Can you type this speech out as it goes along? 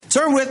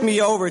Turn with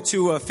me over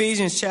to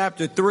Ephesians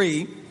chapter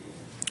 3.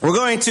 We're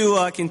going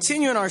to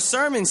continue in our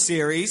sermon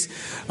series.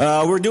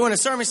 We're doing a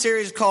sermon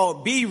series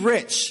called Be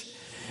Rich.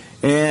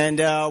 And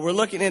we're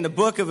looking in the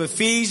book of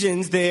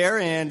Ephesians there,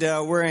 and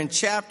we're in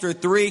chapter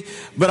 3.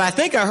 But I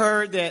think I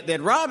heard that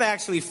Rob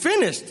actually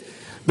finished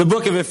the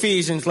book of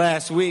Ephesians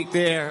last week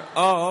there.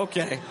 Oh,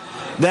 okay.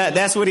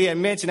 That's what he had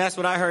mentioned. That's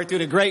what I heard through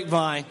the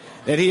grapevine,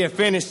 that he had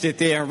finished it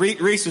there. And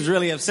Reese was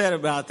really upset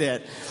about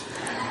that.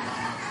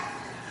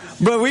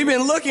 But we've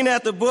been looking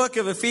at the book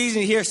of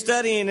Ephesians here,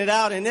 studying it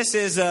out, and this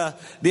is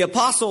the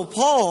Apostle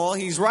Paul.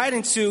 He's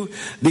writing to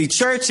the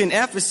church in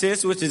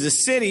Ephesus, which is a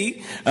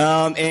city,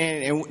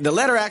 and the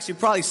letter actually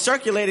probably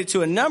circulated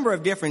to a number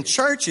of different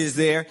churches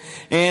there.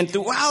 And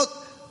throughout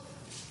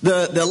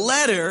the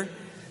letter,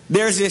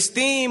 there's this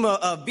theme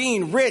of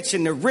being rich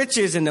and the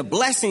riches and the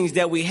blessings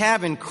that we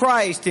have in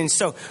Christ. And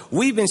so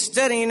we've been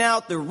studying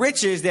out the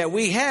riches that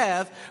we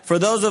have for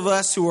those of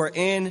us who are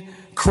in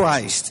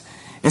Christ.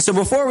 And so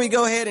before we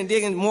go ahead and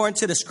dig in more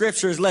into the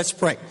scriptures, let's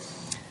pray.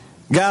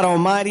 God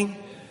Almighty,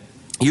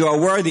 you are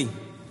worthy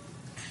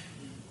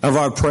of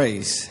our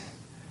praise.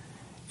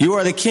 You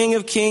are the King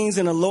of Kings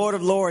and the Lord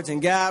of Lords.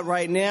 And God,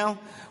 right now,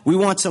 we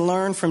want to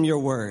learn from your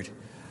word.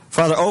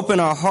 Father, open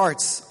our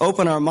hearts,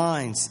 open our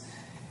minds.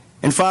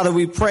 And Father,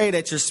 we pray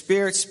that your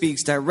Spirit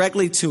speaks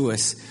directly to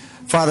us,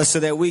 Father,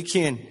 so that we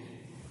can,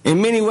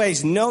 in many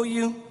ways, know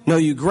you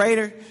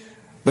greater,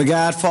 but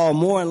God, fall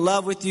more in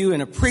love with you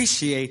and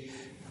appreciate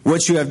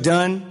what you have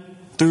done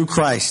through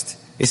Christ.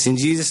 It's in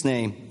Jesus'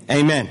 name.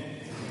 Amen.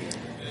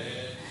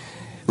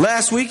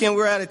 Last weekend,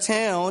 we were out of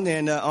town,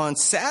 and on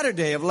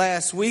Saturday of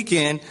last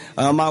weekend,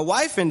 my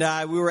wife and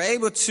I, we were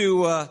able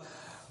to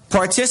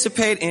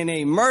participate in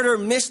a murder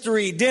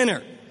mystery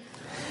dinner.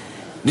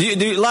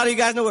 Do a lot of you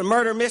guys know what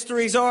murder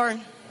mysteries are?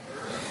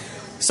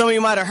 Some of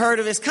you might have heard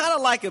of it. It's kind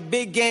of like a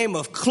big game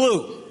of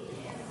Clue.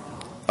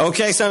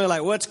 Okay, some of you are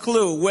like, what's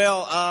Clue?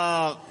 Well,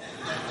 I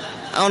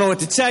don't know what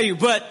to tell you,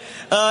 but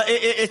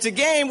it's a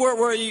game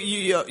where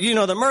you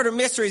know the murder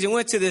mysteries, and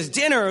went to this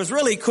dinner. It was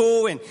really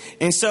cool,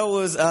 and so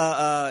it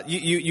was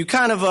you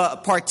kind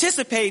of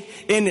participate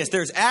in this.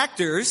 There's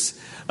actors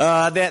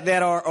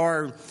that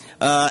are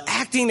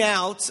acting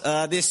out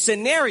this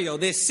scenario,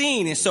 this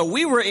scene. And so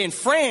we were in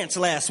France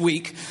last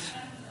week.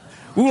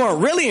 We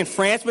weren't really in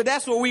France, but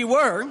that's where we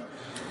were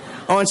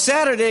on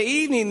Saturday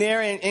evening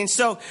there. And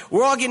so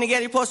we're all getting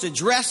together. You're supposed to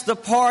dress the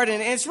part,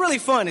 and it's really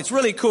fun. It's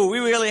really cool. We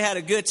really had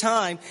a good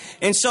time.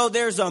 And so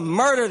there's a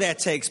murder that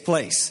takes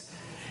place.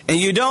 And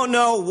you don't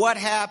know what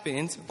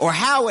happens or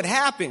how it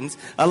happens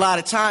a lot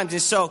of times.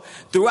 And so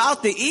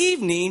throughout the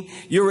evening,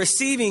 you're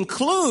receiving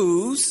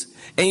clues,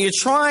 and you're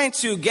trying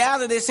to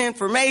gather this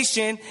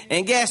information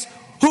and guess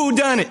who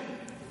done it.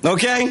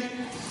 Okay?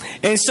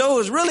 And so it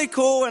was really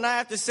cool, and I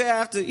have to say, I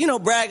have to,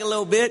 brag a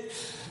little bit.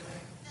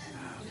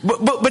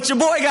 But your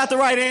boy got the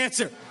right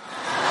answer.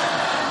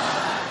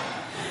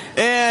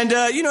 And,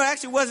 it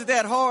actually wasn't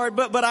that hard,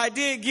 but I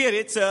did get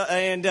it.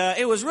 And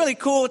it was really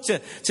cool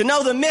to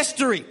know the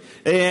mystery.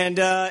 And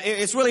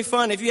it's really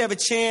fun. If you have a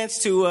chance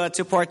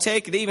to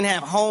partake, they even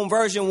have home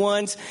version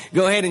ones.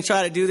 Go ahead and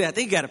try to do that. I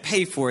think you got to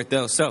pay for it,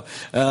 though. So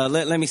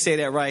let me say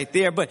that right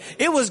there. But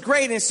it was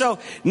great. And so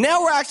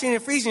now we're actually in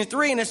Ephesians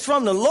 3, and it's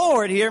from the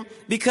Lord here,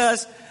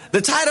 because the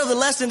title of the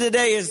lesson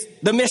today is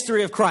The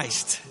Mystery of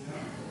Christ.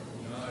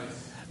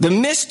 The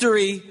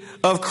mystery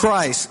of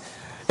Christ.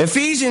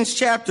 Ephesians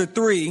chapter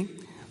 3,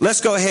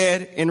 let's go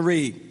ahead and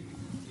read.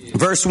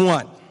 Verse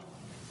 1.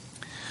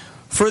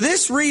 For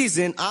this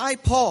reason, I,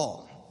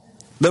 Paul,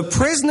 the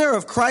prisoner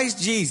of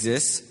Christ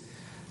Jesus.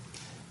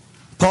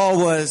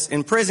 Paul was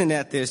in prison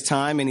at this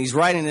time, and he's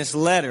writing this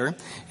letter,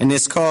 and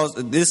this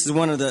is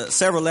one of the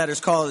several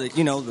letters called,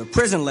 the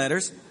prison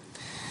letters.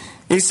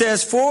 He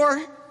says, for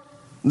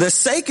the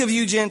sake of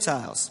you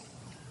Gentiles,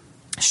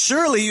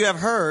 surely you have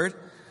heard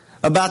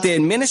about the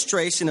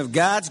administration of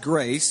God's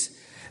grace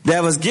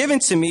that was given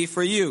to me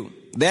for you.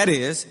 That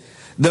is,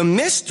 the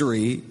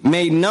mystery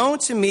made known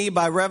to me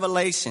by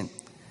revelation,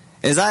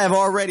 as I have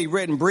already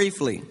written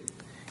briefly.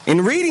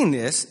 In reading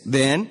this,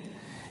 then,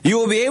 you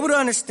will be able to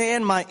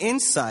understand my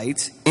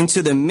insight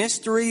into the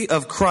mystery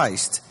of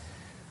Christ,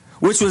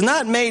 which was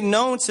not made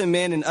known to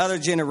men in other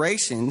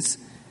generations,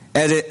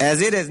 as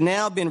it has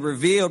now been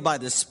revealed by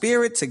the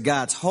Spirit to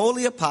God's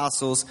holy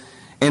apostles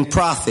and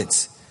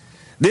prophets.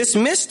 This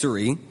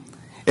mystery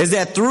is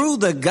that through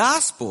the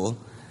gospel,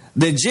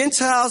 the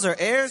Gentiles are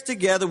heirs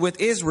together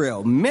with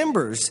Israel,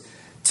 members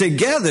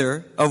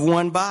together of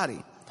one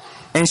body,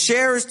 and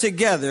sharers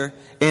together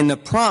in the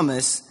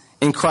promise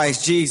in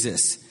Christ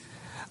Jesus.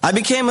 I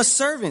became a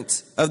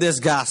servant of this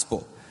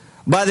gospel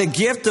by the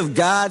gift of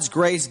God's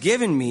grace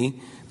given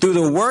me through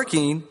the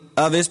working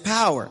of his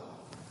power.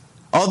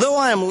 Although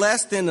I am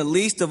less than the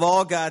least of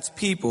all God's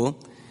people,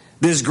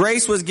 this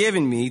grace was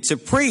given me to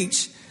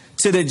preach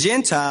to the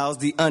Gentiles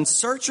the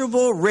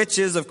unsearchable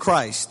riches of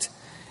Christ,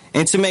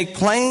 and to make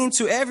plain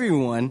to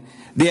everyone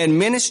the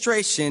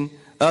administration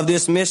of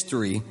this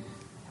mystery,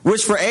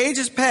 which for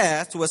ages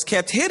past was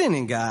kept hidden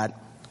in God,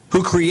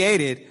 who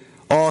created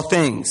all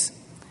things.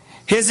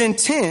 His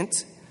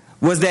intent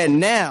was that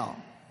now,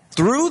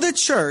 through the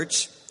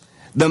church,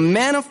 the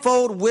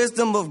manifold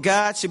wisdom of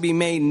God should be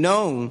made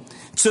known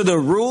to the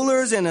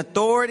rulers and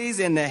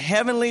authorities in the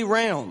heavenly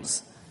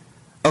realms,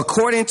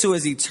 according to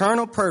his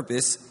eternal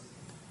purpose,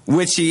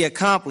 which he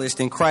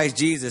accomplished in Christ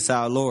Jesus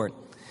our Lord.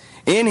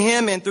 In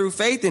him and through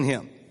faith in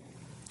him,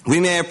 we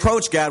may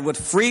approach God with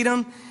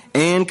freedom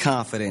and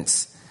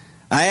confidence.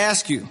 I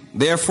ask you,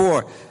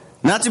 therefore,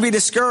 not to be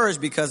discouraged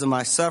because of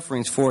my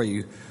sufferings for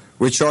you,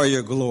 which are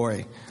your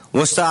glory.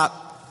 We'll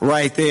stop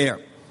right there.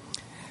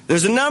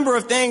 There's a number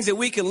of things that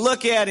we can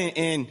look at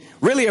and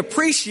really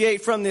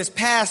appreciate from this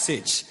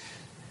passage.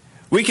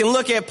 We can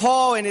look at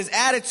Paul and his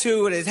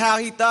attitude as how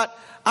he thought,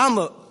 I'm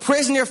a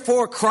prisoner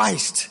for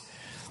Christ.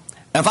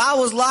 If I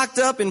was locked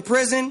up in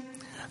prison,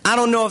 I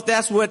don't know if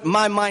that's what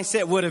my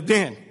mindset would have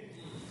been.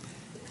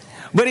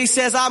 But he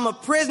says, I'm a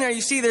prisoner.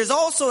 You see, there's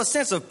also a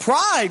sense of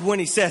pride when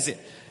he says it.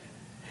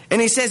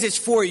 And he says it's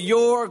for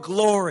your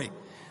glory.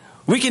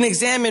 We can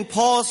examine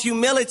Paul's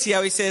humility,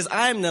 how he says,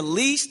 I am the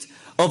least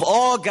of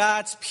all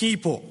God's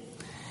people.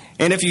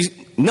 And if you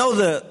know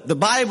the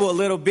Bible a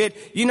little bit,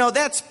 you know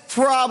that's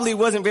probably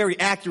wasn't very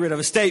accurate of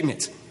a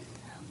statement.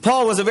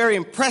 Paul was a very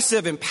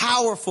impressive and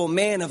powerful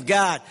man of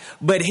God,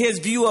 but his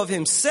view of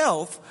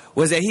himself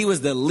was that he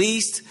was the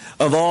least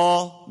of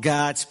all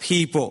God's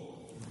people.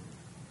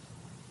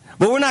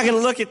 But we're not going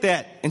to look at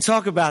that and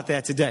talk about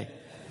that today.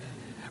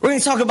 We're going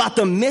to talk about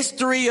the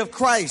mystery of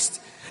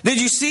Christ. Did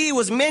you see it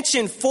was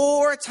mentioned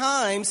 4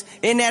 times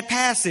in that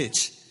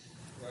passage?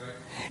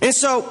 And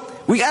so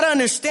we got to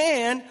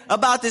understand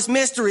about this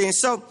mystery. And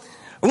so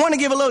I want to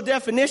give a little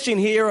definition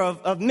here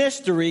of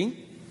mystery.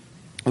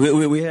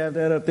 We have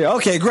that up there.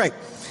 Okay, great.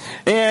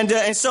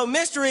 And so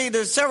mystery,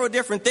 there's several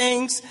different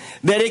things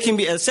that it can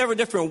be, several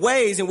different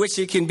ways in which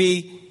it can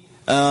be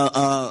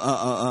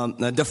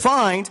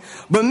defined.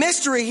 But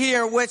mystery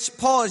here, which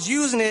Paul is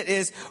using it,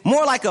 is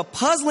more like a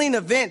puzzling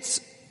event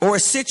or a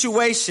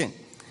situation.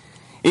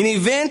 An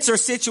event or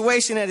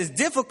situation that is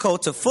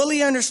difficult to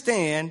fully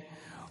understand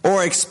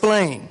or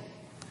explain.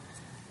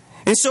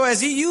 And so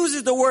as he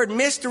uses the word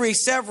mystery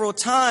several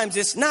times,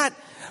 it's not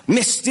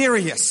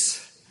mysterious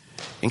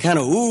and kind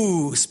of,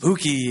 ooh,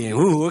 spooky, and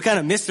ooh, what kind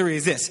of mystery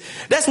is this?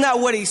 That's not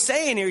what he's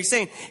saying here. He's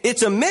saying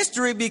it's a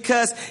mystery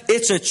because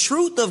it's a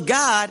truth of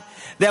God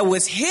that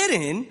was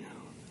hidden,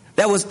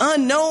 that was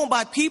unknown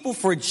by people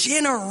for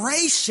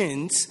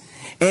generations,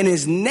 and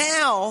is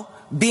now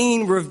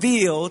being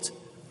revealed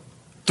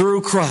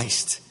through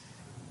Christ.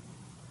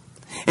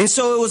 And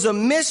so it was a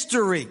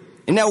mystery.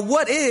 And now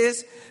what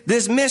is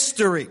this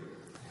mystery?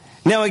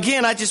 Now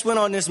again, I just went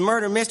on this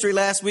murder mystery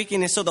last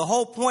weekend, and so the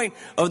whole point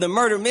of the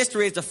murder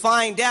mystery is to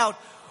find out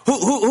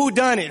who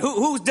done it,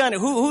 who's done it,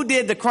 who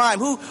did the crime,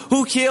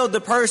 who killed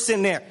the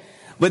person there.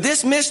 But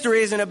this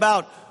mystery isn't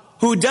about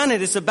who done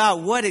it, it's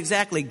about what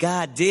exactly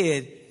God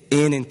did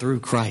in and through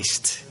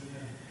Christ.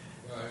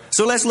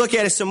 So let's look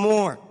at it some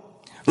more.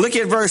 Look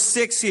at verse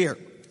 6 here.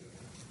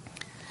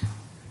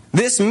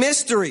 This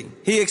mystery,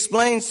 he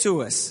explains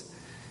to us,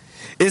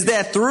 is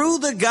that through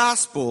the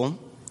gospel,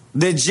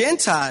 the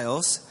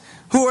Gentiles,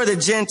 who are the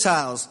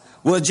Gentiles?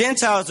 Well,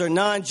 Gentiles are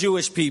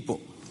non-Jewish people.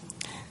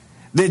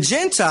 The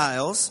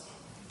Gentiles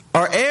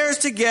are heirs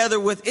together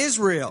with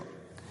Israel,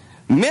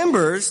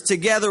 members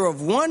together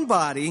of one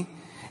body,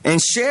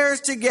 and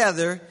shares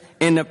together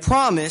in the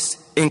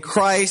promise in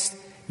Christ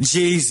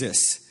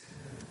Jesus.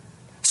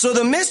 So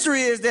the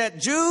mystery is that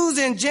Jews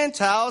and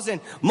Gentiles,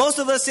 and most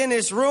of us in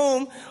this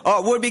room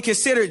would be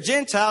considered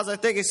Gentiles, I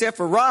think, except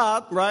for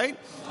Rob, right?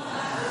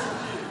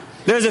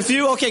 There's a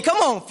few. Okay, come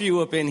on,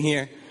 few up in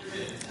here.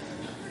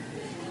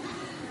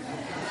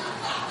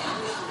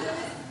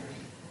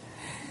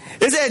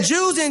 Is that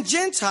Jews and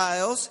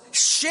Gentiles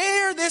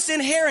share this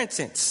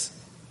inheritance.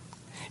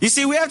 You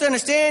see, we have to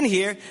understand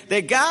here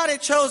that God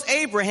had chose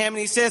Abraham, and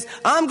he says,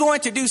 I'm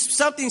going to do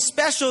something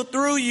special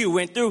through you,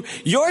 and through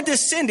your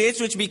descendants,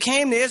 which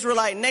became the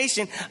Israelite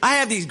nation, I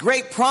have these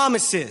great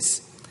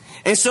promises.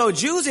 And so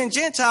Jews and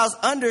Gentiles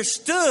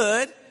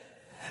understood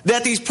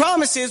that these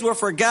promises were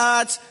for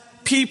God's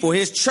people,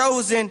 his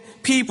chosen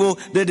people,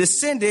 the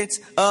descendants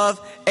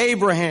of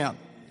Abraham.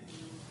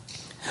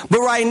 But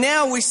right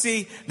now we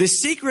see the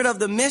secret of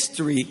the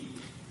mystery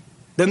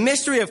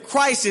of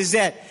Christ is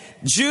that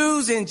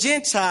Jews and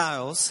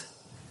Gentiles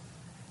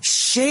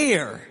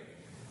share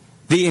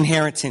the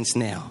inheritance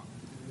now.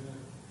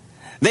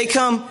 They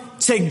come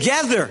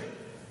together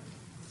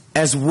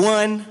as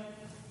one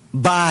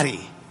body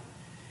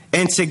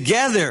and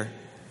together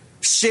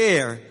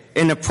share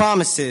in the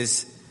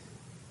promises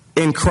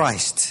in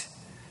Christ.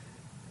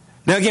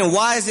 Now again,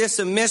 why is this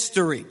a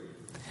mystery?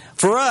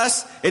 For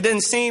us, it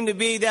doesn't seem to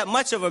be that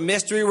much of a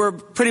mystery. We're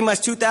pretty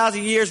much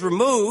 2,000 years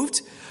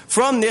removed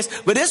from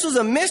this. But this was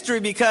a mystery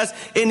because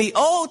in the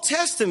Old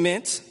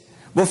Testament,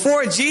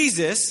 before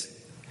Jesus,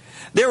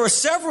 there were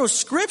several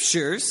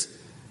scriptures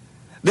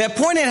that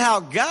pointed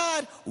how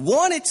God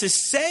wanted to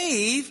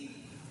save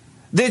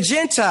the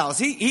Gentiles.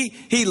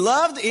 He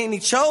loved and he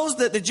chose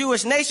the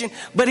Jewish nation,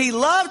 but he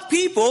loved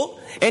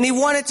people and he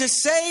wanted to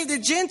save the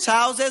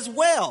Gentiles as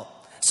well.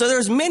 So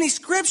there's many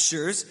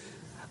scriptures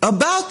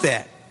about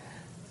that.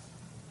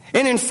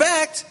 And in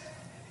fact,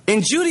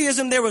 in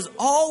Judaism, there was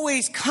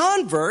always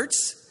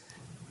converts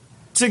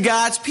to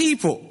God's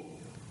people.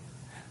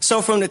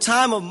 So from the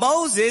time of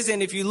Moses,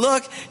 and if you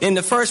look in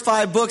the first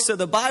 5 books of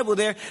the Bible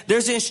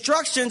there's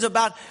instructions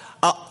about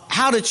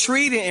how to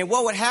treat it and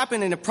what would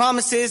happen and the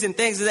promises and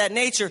things of that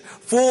nature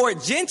for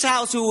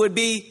Gentiles who would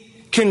be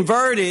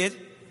converted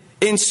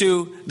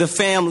into the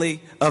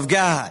family of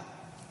God.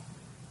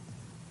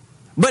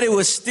 But it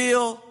was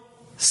still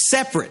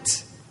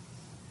separate.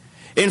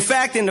 In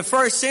fact, in the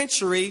first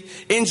century,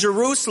 in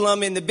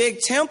Jerusalem, in the big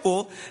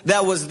temple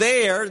that was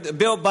there,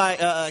 built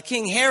by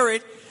King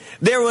Herod,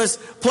 there was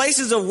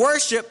places of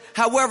worship.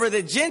 However,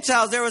 the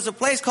Gentiles, there was a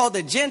place called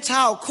the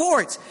Gentile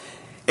courts.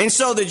 And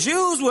so the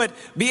Jews would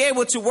be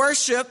able to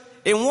worship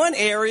in one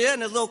area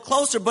and a little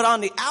closer, but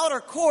on the outer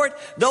court,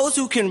 those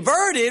who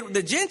converted,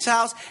 the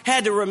Gentiles,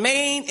 had to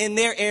remain in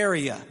their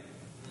area.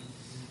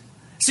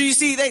 So you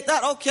see, they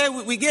thought, okay,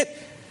 we get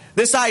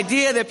this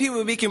idea that people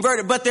would be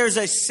converted, but there's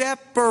a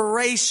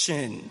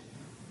separation.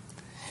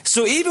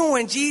 So even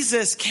when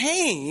Jesus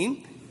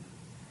came,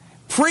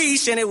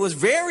 preached, and it was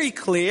very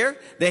clear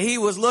that he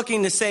was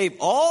looking to save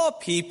all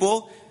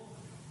people,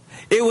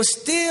 it was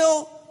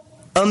still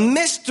a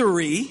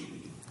mystery.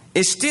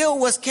 It still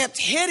was kept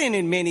hidden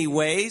in many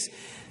ways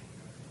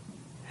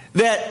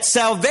that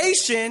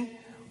salvation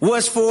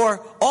was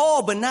for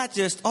all, but not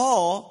just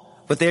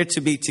all, but they're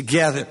to be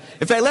together.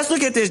 In fact, let's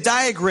look at this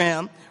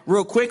diagram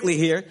real quickly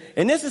here.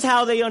 And this is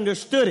how they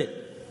understood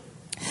it.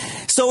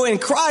 So in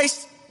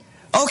Christ,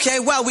 okay,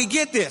 well, we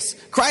get this.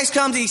 Christ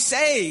comes, he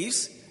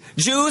saves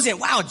Jews, and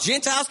wow,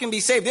 Gentiles can be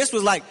saved. This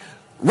was like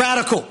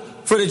radical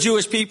for the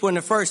Jewish people in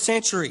the first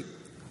century.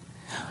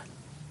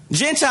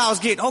 Gentiles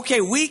get,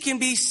 okay, we can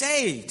be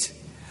saved.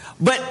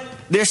 But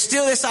there's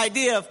still this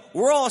idea of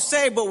we're all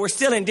saved, but we're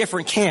still in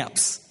different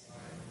camps.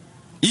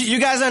 You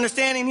guys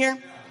understanding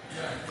here?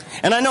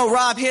 And I know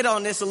Rob hit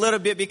on this a little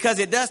bit because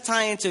it does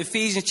tie into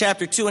Ephesians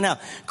chapter 2 and how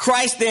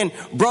Christ then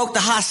broke the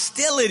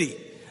hostility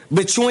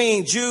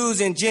between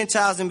Jews and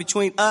Gentiles and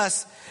between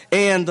us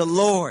and the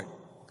Lord.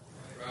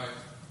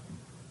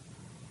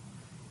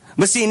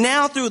 But see,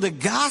 now through the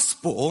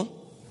gospel,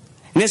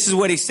 and this is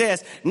what he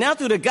says, now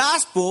through the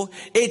gospel,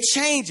 it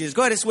changes.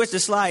 Go ahead and switch the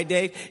slide,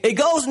 Dave. It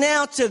goes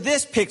now to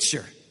this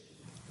picture.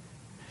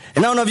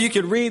 And I don't know if you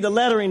could read the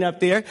lettering up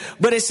there,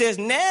 but it says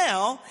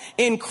now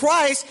in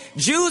Christ,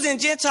 Jews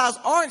and Gentiles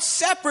aren't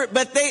separate,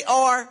 but they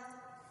are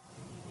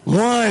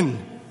one.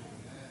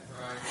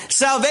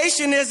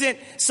 Salvation isn't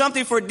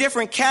something for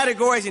different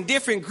categories and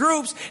different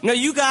groups. No,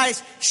 you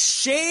guys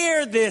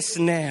share this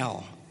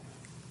now.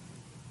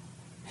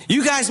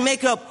 You guys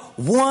make up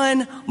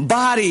one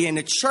body, and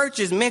the church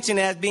is mentioned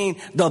as being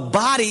the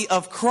body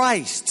of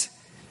Christ.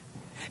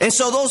 And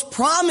so those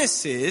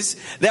promises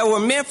that were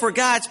meant for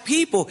God's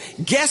people,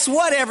 guess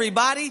what,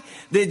 everybody?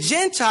 The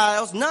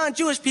Gentiles,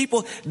 non-Jewish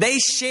people, they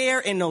share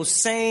in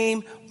those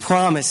same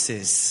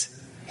promises.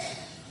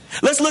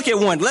 Let's look at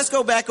one. Let's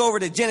go back over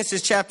to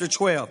Genesis chapter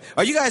 12.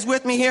 Are you guys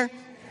with me here?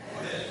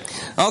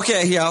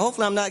 Okay, yeah,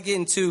 hopefully I'm not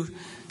getting too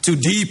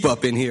deep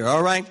up in here,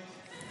 all right?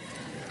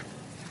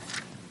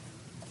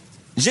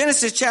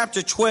 Genesis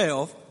chapter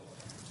 12,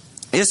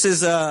 this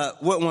is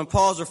when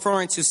Paul's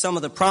referring to some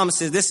of the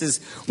promises. This is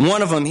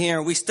one of them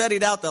here. We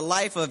studied out the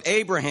life of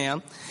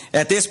Abraham.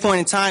 At this point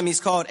in time,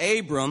 he's called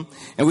Abram,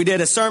 and we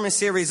did a sermon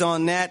series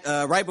on that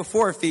right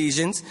before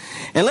Ephesians.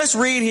 And let's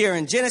read here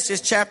in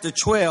Genesis chapter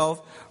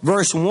 12,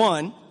 verse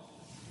 1.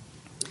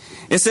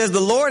 It says,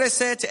 "The Lord has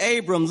said to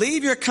Abram,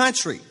 leave your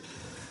country,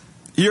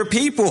 your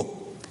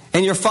people,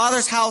 and your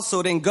father's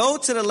household, and go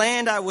to the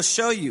land I will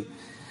show you.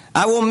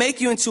 I will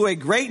make you into a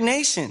great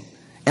nation,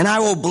 and I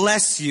will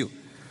bless you.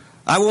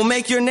 I will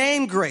make your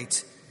name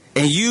great,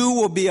 and you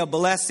will be a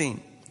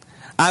blessing.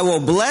 I will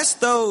bless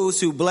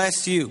those who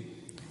bless you,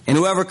 and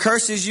whoever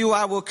curses you,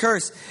 I will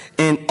curse.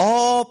 And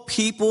all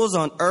peoples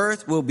on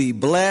earth will be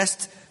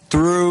blessed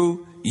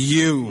through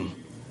you."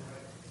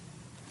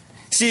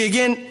 See,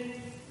 again,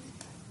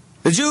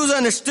 the Jews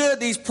understood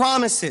these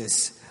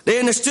promises. They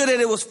understood that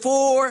it was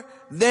for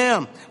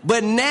them.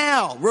 But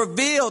now,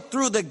 revealed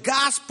through the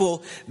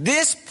gospel,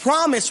 this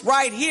promise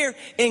right here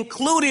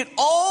included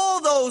all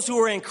those who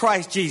are in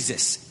Christ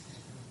Jesus.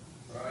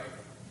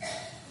 Right.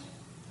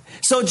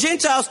 So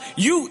Gentiles,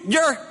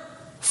 your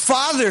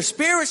father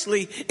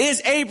spiritually is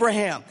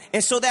Abraham.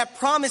 And so that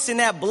promise and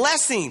that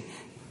blessing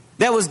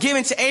that was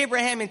given to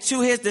Abraham and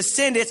to his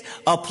descendants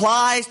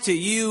applies to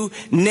you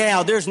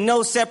now. There's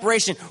no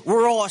separation.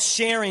 We're all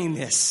sharing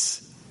this.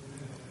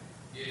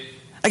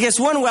 I guess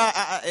one way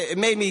it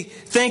made me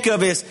think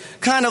of is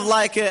kind of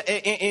like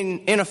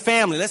in a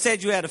family. Let's say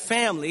you had a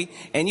family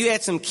and you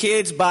had some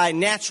kids by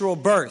natural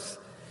birth.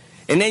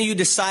 And then you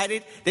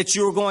decided that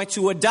you were going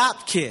to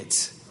adopt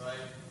kids. Right.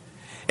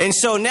 And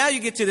so now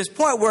you get to this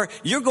point where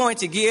you're going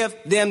to give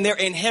them their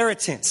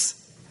inheritance.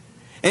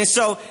 And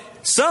so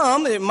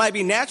it might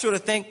be natural to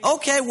think,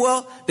 okay,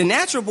 well, the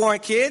natural born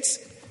kids,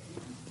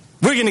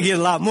 we're going to get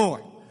a lot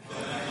more.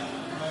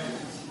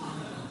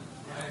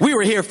 We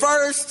were here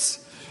first.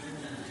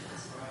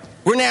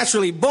 We're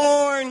naturally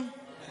born.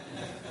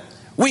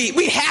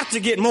 We have to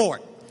get more.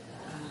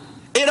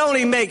 It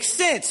only makes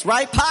sense,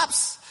 right,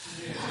 Pops?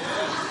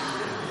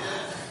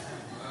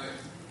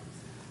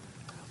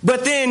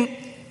 But then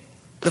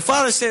the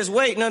father says,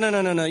 wait, no.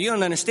 You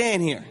don't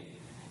understand here.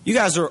 You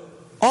guys are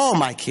all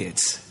my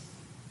kids.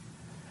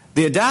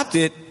 The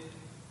adopted,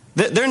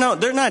 they're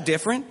not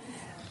different.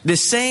 The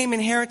same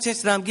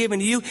inheritance that I'm giving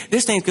to you,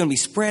 this thing's going to be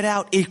spread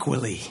out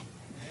equally.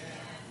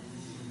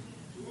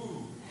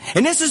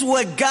 And this is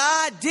what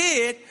God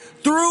did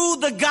through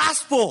the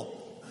gospel.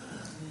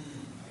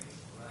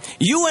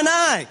 You and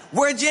I,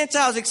 we're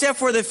Gentiles except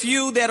for the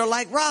few that are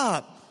like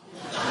Rob.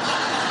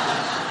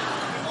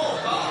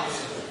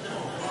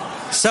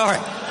 Sorry.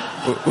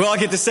 We all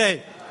get to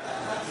say.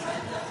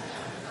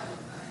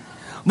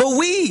 But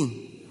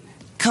we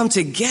come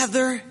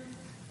together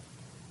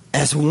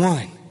as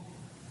one.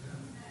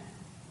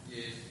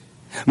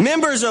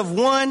 Members of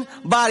one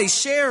body,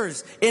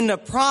 sharers in the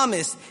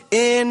promise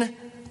in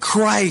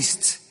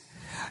Christ.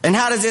 And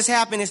how does this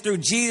happen? It's through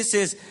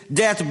Jesus'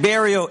 death,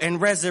 burial, and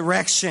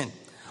resurrection.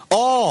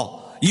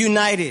 All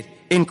united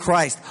in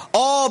Christ.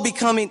 All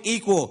becoming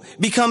equal.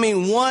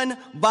 Becoming one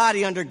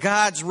body under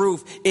God's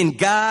roof in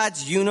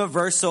God's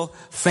universal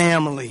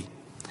family.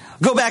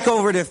 Go back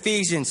over to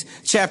Ephesians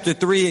chapter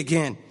 3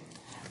 again.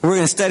 We're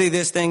going to study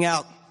this thing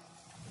out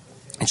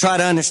and try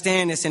to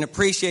understand this and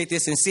appreciate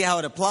this and see how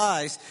it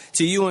applies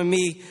to you and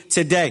me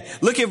today.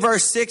 Look at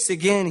verse 6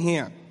 again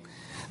here.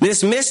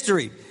 This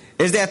mystery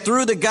is that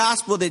through the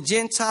gospel, the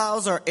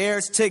Gentiles are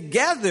heirs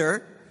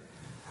together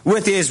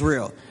with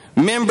Israel,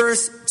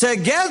 members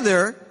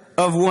together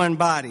of one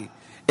body,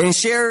 and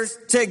sharers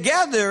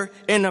together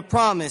in the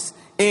promise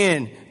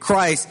in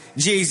Christ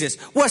Jesus.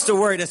 What's the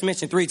word that's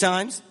mentioned 3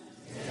 times?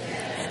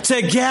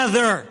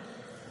 Together.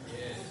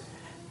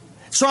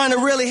 Trying to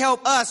really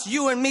help us,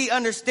 you and me,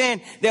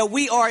 understand that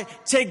we are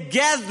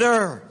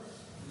together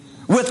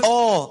with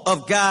all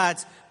of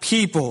God's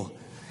people.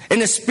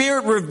 And the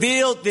Spirit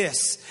revealed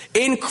this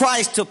in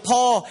Christ to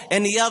Paul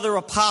and the other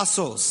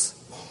apostles.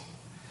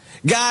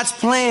 God's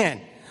plan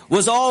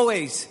was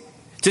always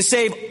to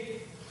save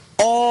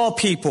all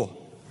people.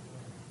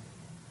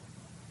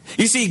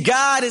 You see,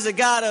 God is a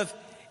God of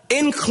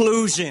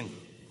inclusion.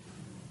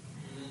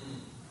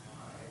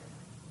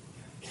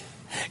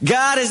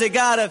 God is a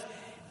God of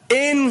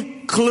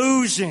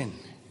inclusion.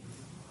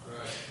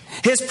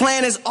 His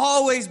plan has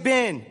always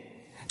been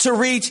to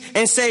reach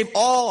and save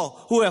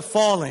all who have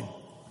fallen,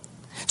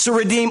 to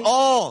redeem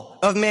all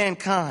of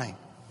mankind.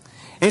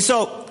 And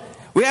so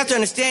we have to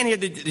understand here,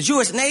 the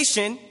Jewish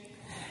nation,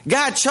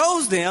 God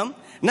chose them,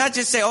 not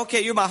just say,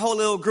 okay, you're my whole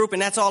little group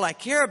and that's all I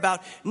care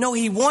about. No,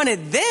 he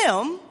wanted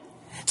them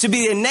to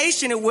be a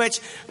nation in which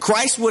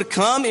Christ would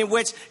come, in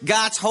which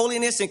God's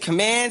holiness and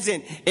commands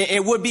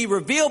and would be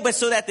revealed, but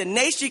so that the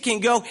nation can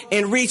go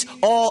and reach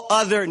all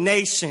other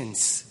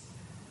nations.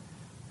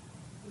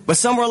 But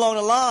somewhere along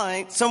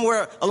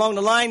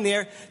the line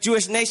there,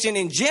 Jewish nation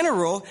in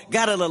general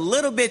got it a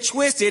little bit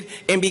twisted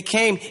and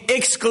became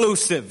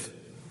exclusive.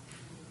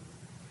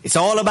 It's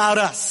all about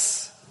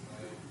us.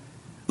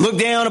 Look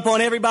down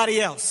upon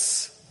everybody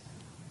else.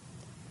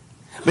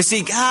 But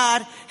see,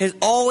 God has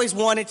always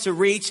wanted to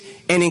reach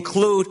and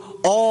include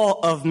all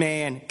of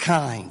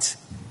mankind.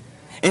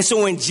 And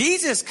so when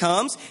Jesus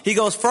comes, he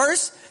goes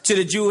first to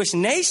the Jewish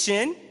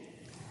nation,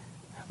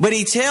 but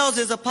he tells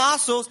his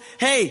apostles,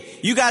 hey,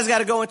 you guys got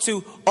to go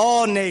into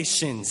all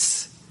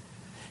nations,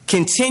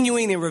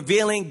 continuing and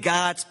revealing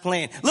God's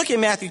plan. Look at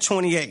Matthew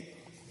 28.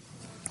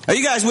 Are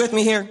you guys with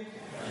me here?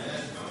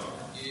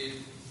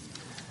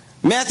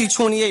 Matthew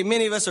 28,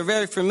 many of us are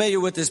very familiar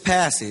with this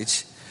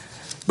passage.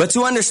 But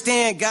to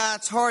understand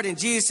God's heart, and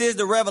Jesus is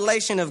the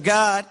revelation of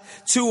God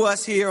to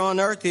us here on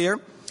earth here.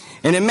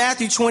 And in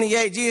Matthew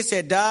 28, Jesus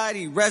had died,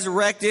 he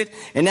resurrected,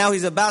 and now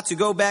he's about to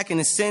go back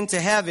and ascend to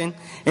heaven.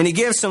 And he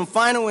gives some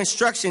final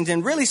instructions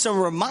and really some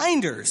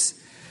reminders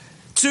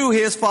to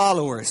his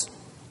followers.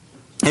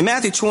 In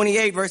Matthew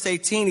 28, verse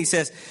 18, he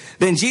says,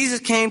 then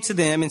Jesus came to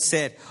them and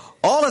said,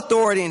 all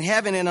authority in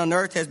heaven and on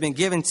earth has been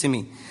given to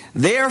me.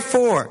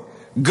 Therefore,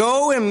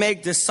 go and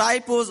make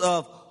disciples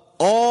of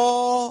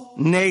all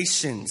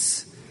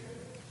nations,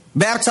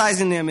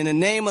 baptizing them in the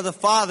name of the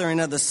Father and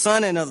of the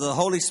Son and of the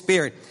Holy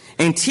Spirit,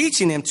 and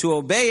teaching them to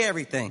obey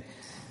everything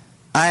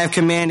I have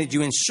commanded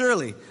you. And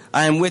surely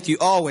I am with you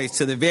always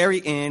to the very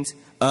end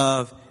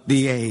of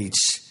the age.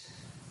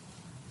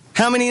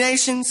 How many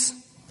nations?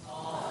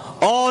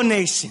 All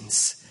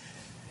nations.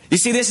 You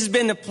see, this has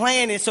been the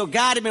plan, and so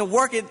God had been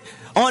working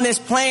on this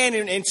plan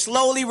and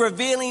slowly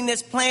revealing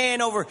this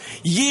plan over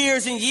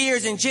years and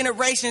years and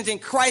generations. And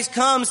Christ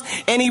comes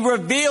and he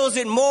reveals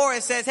it more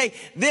and says, hey,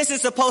 this is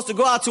supposed to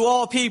go out to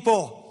all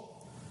people.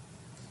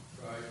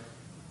 Right.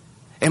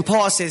 And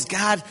Paul says,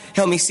 God,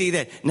 help me see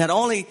that not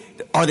only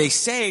are they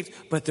saved,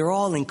 but they're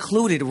all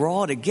included. We're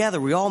all together.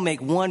 We all make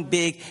one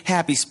big,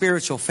 happy,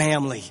 spiritual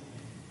family.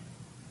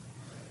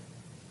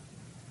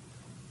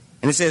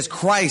 And it says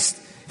Christ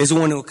is the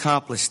one who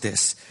accomplished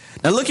this.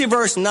 Now look at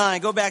verse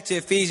 9. Go back to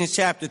Ephesians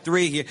chapter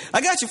 3 here.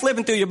 I got you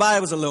flipping through your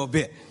Bibles a little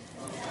bit.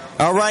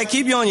 All right,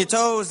 keep you on your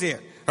toes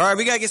there. All right,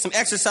 we got to get some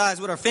exercise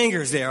with our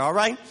fingers there, all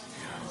right?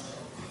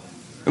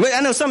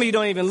 I know some of you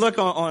don't even look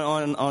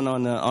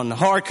on the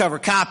hardcover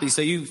copy,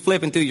 so you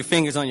flipping through your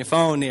fingers on your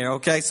phone there,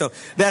 okay? So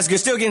that's good.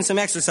 Still getting some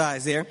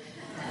exercise there.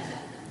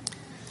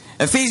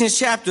 Ephesians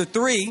chapter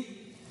 3,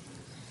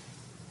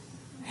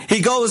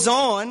 he goes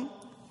on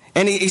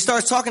and he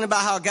starts talking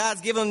about how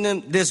God's given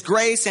them this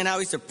grace and how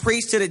he's to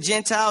preach to the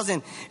Gentiles.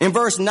 And in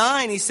verse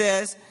 9 he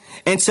says,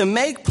 and to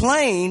make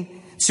plain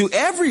to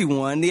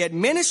everyone the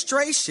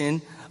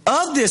administration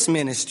of this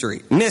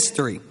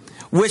mystery,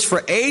 which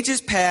for ages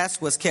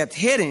past was kept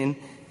hidden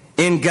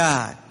in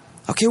God.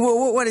 Okay,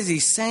 well, what is he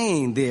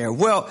saying there?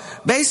 Well,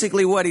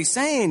 basically what he's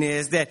saying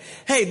is that,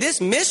 hey, this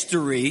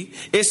mystery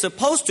is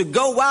supposed to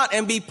go out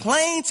and be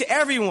plain to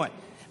everyone.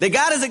 That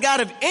God is a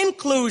God of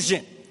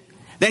inclusion.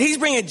 That he's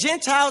bringing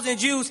Gentiles and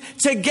Jews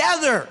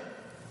together.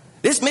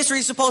 This mystery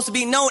is supposed to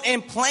be known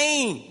and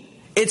plain.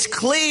 It's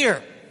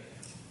clear.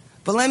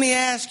 But let me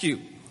ask you,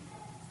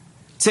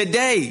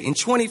 today in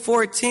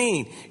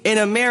 2014 in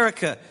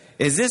America,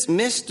 is this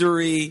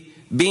mystery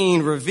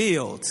being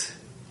revealed?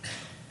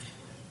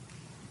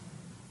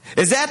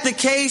 Is that the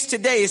case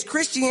today? Is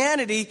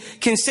Christianity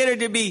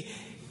considered to be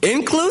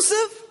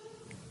inclusive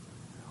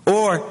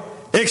or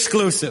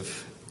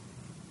exclusive?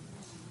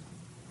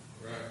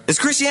 Right. Is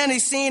Christianity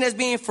seen as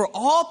being for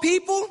all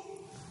people?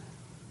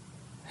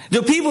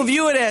 Do people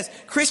view it as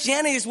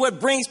Christianity is what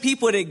brings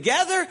people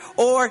together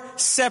or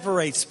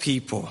separates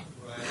people?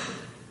 Right.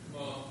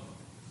 Well,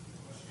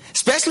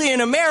 especially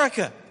in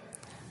America.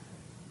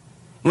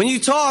 When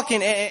you talk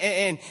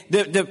and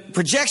the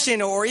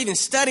projection or even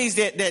studies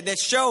that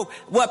show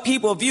what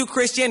people view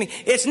Christianity,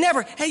 it's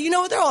never, hey, you know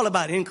what, they're all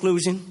about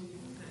inclusion.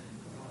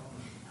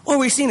 Or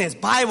we're seen as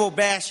Bible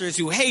bashers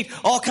who hate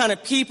all kind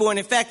of people. And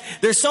in fact,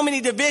 there's so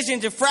many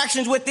divisions and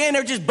fractions within,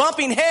 they're just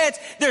bumping heads.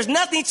 There's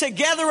nothing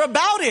together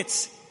about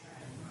it.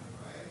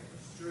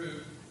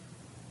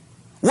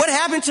 What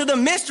happened to the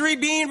mystery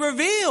being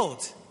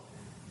revealed?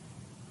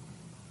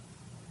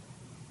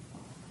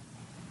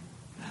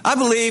 I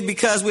believe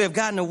because we have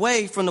gotten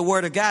away from the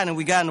Word of God and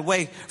we've gotten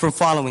away from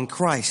following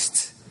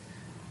Christ.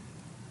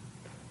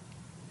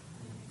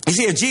 You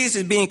see, if Jesus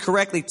is being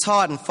correctly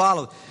taught and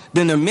followed,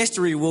 then the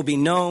mystery will be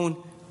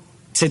known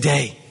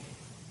today.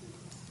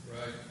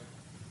 Right.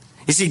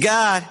 You see,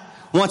 God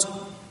wants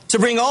to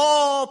bring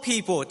all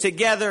people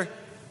together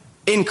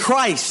in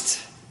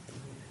Christ.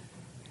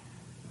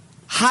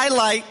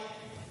 Highlight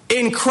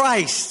in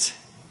Christ.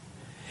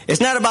 It's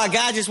not about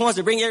God just wants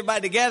to bring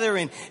everybody together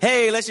and,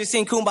 hey, let's just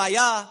sing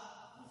Kumbaya.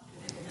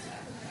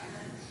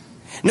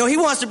 No, he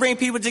wants to bring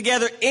people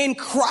together in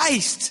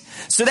Christ.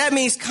 So that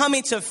means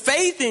coming to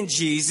faith in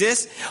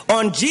Jesus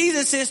on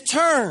Jesus'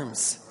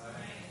 terms.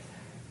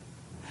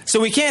 So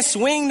we can't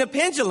swing the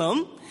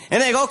pendulum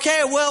and think,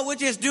 okay, well, we'll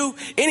just do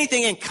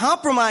anything and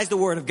compromise the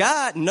Word of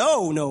God.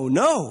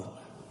 No.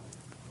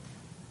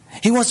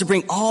 He wants to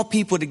bring all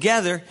people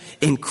together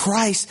in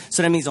Christ.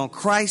 So that means on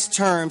Christ's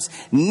terms,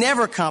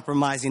 never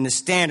compromising the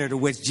standard of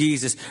which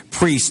Jesus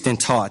preached and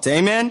taught.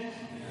 Amen?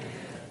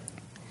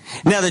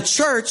 Now the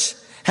church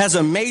has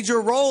a major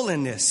role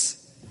in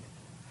this.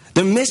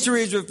 The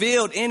mystery is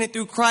revealed in and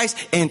through Christ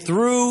and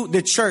through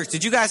the church.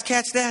 Did you guys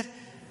catch that?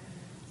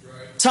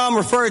 Tom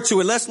referred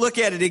to it. Let's look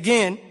at it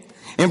again.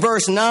 In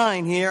verse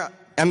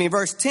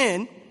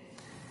 10,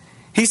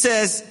 he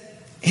says,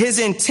 his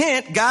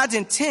intent, God's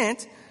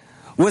intent,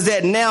 was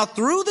that now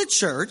through the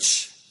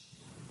church,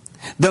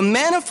 the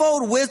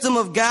manifold wisdom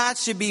of God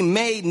should be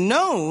made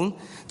known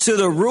to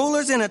the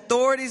rulers and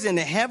authorities in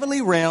the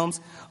heavenly realms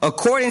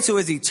according to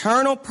his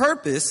eternal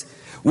purpose,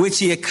 which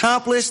he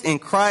accomplished in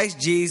Christ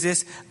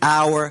Jesus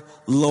our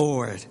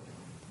Lord.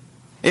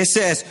 It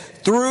says,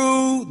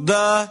 through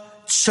the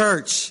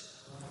church.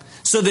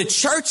 So the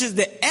church is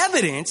the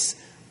evidence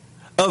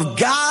of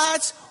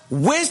God's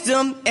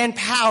wisdom and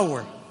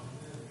power.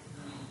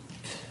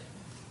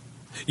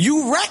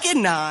 You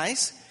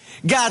recognize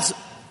God's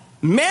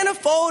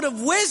manifold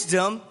of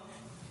wisdom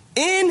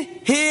in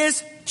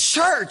his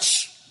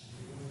church.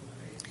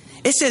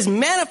 It says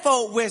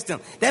manifold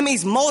wisdom. That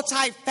means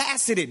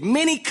multifaceted,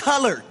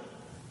 many-colored.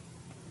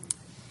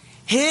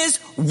 His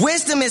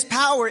wisdom, his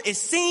power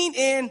is seen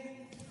in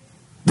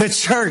the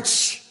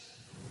church.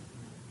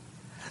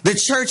 The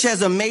church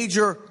has a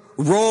major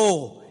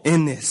role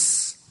in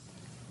this.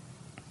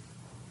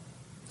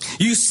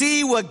 You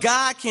see what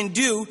God can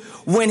do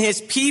when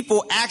his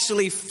people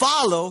actually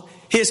follow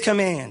his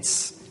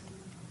commands.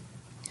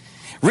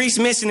 Reese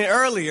mentioned it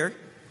earlier,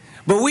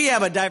 but we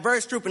have a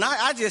diverse group, and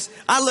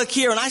I look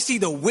here and I see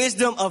the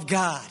wisdom of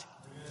God.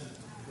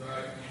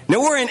 Right.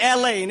 Now we're in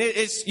LA, and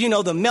it's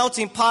the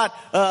melting pot,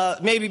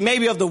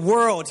 maybe of the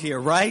world here,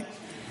 right?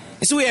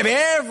 And so we have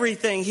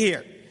everything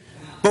here.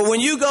 But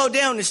when you go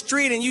down the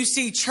street and you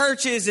see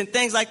churches and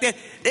things like that,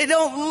 they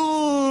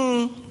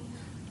don't.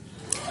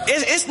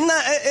 It's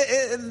not.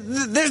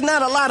 There's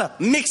not a lot of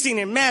mixing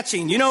and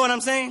matching. You know what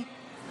I'm saying?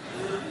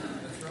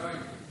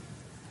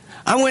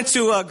 That's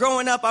right.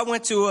 Growing up, I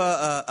went to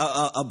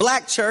a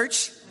black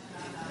church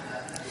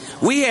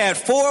We had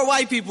 4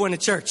 white people in the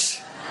church.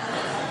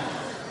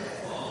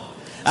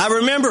 I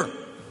remember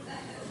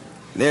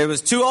there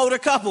was 2 older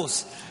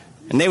couples,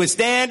 and they would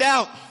stand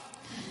out.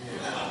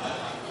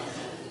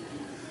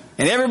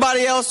 And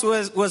everybody else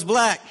was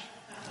black.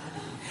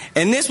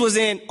 And this was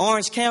in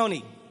Orange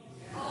County.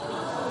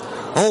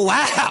 Oh,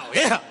 wow,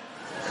 yeah.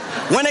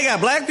 When they got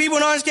black people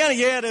in Orange County?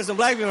 Yeah, there's some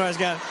black people in Orange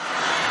County.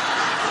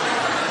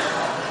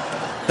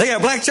 They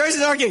got black churches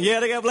in Orange County? Yeah,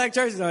 they got black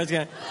churches in Orange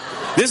County.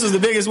 This was the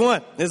biggest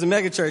one. There's a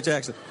mega church,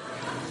 actually.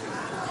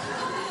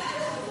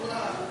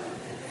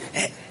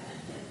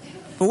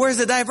 But where's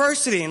the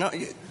diversity?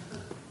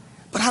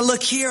 But I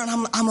look here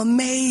and I'm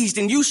amazed,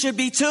 and you should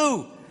be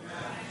too.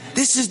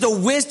 This is the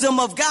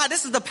wisdom of God.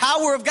 This is the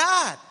power of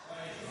God.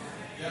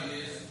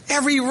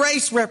 Every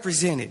race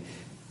represented.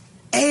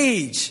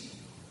 Age,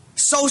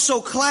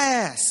 social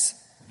class,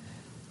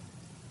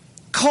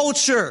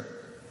 culture,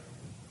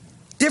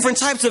 different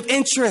types of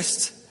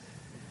interest.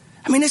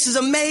 I mean, this is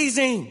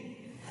amazing.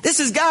 This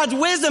is God's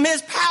wisdom,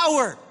 His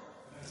power.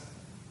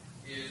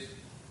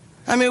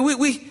 I mean,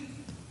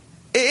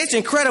 it's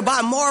incredible.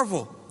 I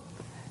marvel.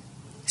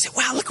 I say,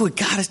 wow, look what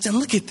God has done.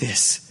 Look at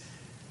this.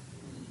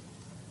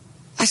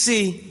 I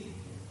see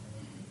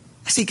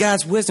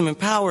God's wisdom and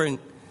power in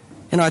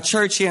our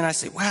church here, and I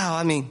say, wow,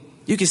 I mean,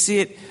 you can see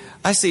it.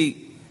 I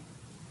see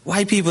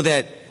white people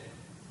that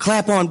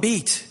clap on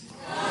beat.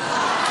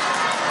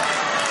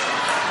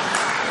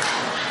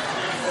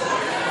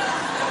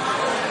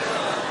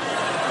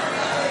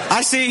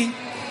 I see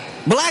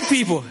black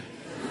people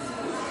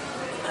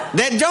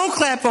that don't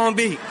clap on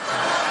beat.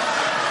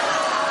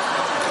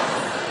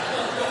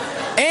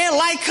 And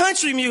like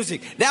country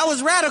music. That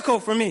was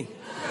radical for me.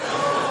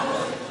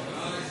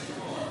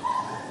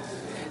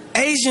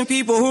 Asian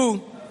people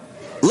who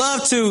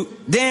love to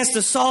dance to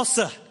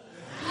salsa.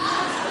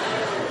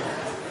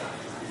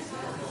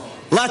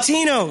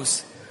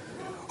 Latinos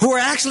who are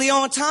actually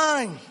on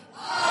time.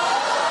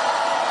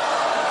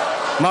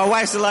 My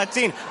wife's a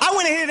Latina. I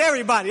want to hit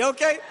everybody,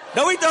 okay?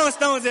 Don't be throwing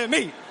stones at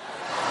me.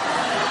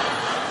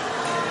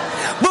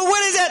 But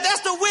what is that?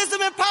 That's the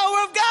wisdom and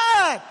power of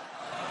God.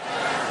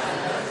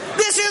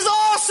 This is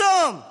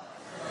awesome.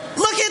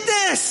 Look at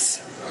this.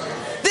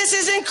 This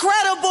is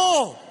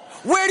incredible.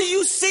 Where do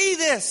you see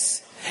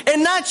this?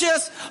 And not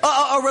just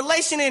a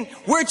relation in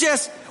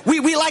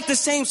we like the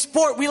same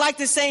sport, we like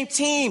the same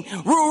team.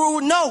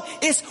 No,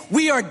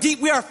 we are deep,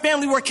 we are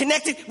family, we're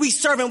connected, we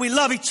serve and we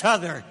love each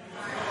other.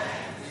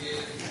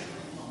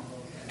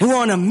 And we're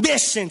on a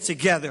mission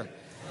together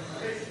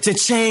to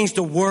change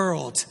the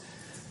world.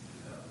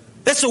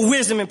 That's the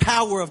wisdom and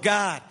power of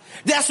God.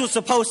 That's what's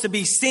supposed to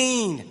be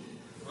seen.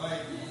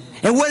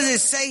 And what does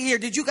it say here?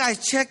 Did you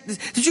guys check this?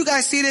 Did you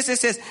guys see this? It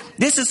says,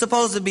 this is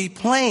supposed to be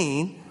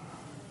plain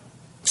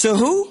to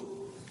who?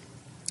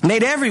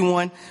 Made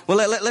everyone. Well,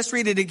 let's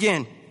read it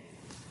again.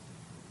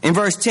 In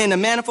verse 10, the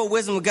manifold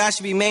wisdom of God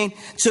should be made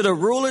to the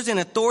rulers and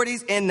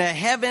authorities in the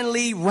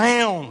heavenly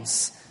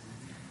realms.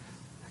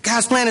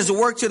 God's plan is to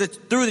work through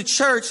the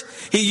church.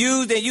 He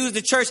used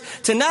the church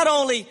to not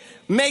only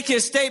make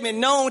His statement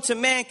known to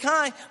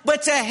mankind,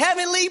 but to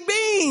heavenly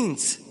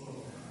beings.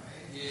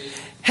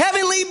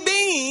 Heavenly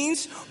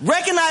beings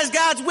recognize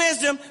God's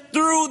wisdom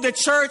through the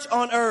church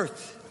on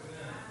earth.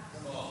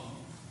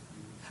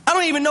 I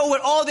don't even know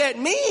what all that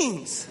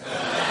means.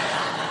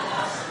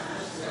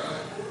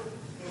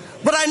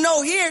 But I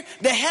know here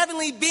the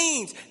heavenly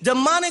beings,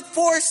 demonic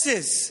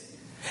forces,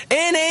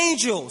 and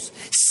angels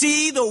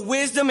see the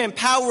wisdom and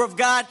power of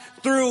God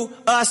through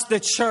us, the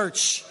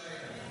church.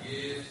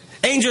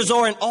 Angels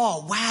are in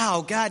awe.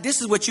 Wow, God, this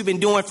is what you've been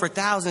doing for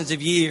thousands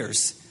of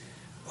years.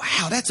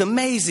 Wow, that's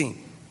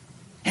amazing.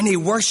 And they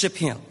worship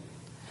Him.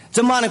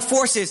 Demonic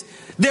forces,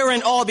 they're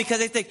in awe because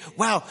they think,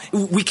 wow,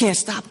 we can't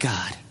stop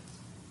God.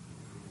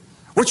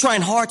 We're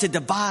trying hard to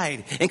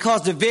divide and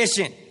cause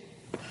division.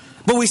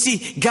 But we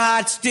see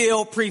God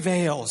still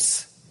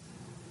prevails.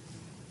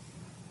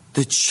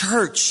 The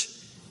church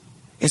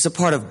is a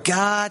part of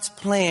God's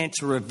plan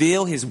to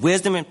reveal His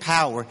wisdom and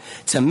power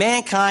to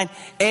mankind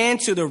and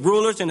to the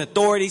rulers and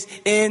authorities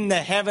in the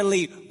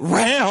heavenly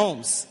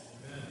realms.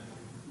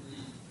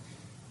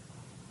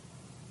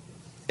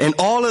 And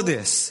all of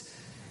this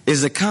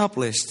is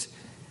accomplished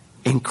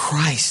in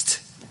Christ.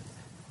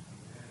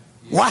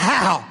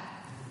 Wow!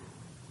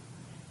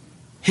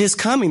 His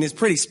coming is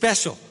pretty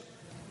special.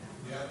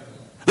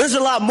 There's a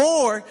lot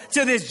more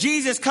to this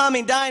Jesus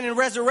coming, dying, and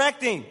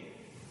resurrecting.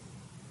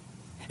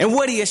 And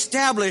what He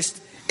established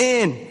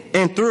in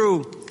and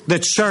through the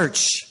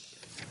church.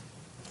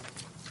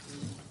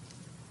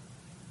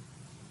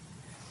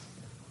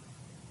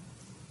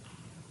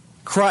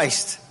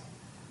 Christ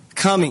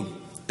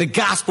coming, the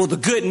gospel, the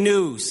good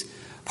news,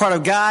 part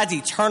of God's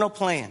eternal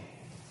plan.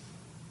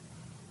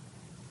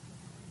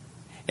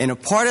 And a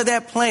part of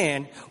that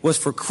plan was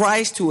for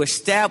Christ to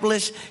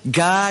establish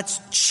God's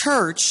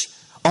church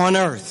on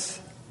earth.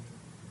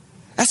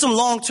 That's some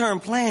long-term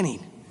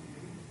planning.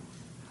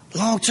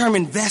 Long-term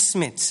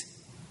investment.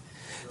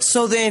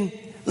 So then,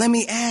 let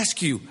me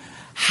ask you,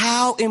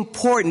 how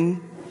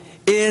important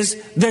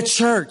is the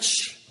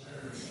church?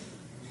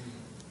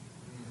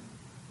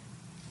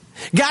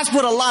 God's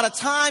put a lot of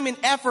time and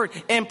effort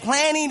and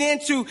planning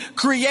into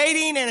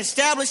creating and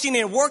establishing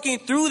and working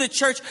through the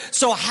church.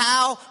 So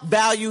how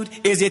valued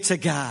is it to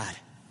God?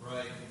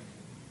 Right.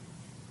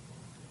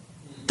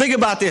 Think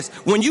about this.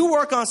 When you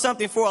work on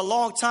something for a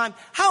long time,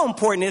 how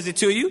important is it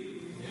to you?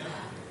 Yeah.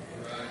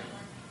 Right.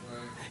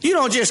 You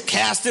don't just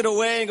cast it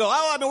away and go,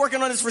 oh, I've been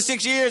working on this for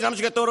 6 years, I'm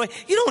just going to throw it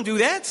away. You don't do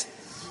that.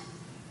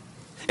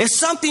 It's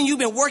something you've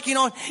been working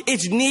on.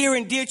 It's near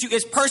and dear to you.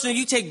 It's personal.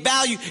 You take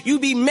value.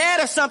 You'd be mad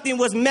if something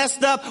was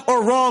messed up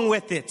or wrong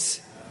with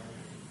it.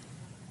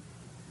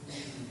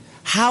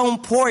 How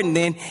important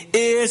then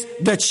is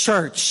the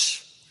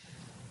church?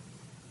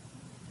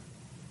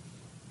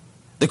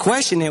 The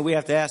question that we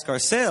have to ask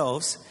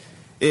ourselves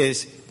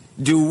is,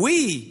 do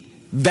we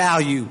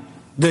value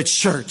the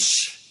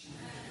church?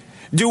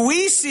 Do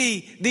we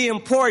see the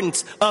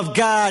importance of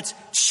God's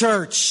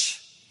church?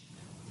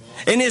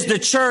 And is the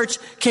church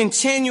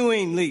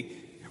continually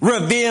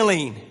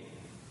revealing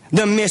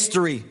the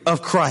mystery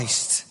of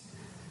Christ?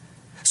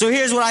 So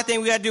here's what I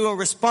think we got to do in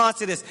response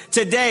to this.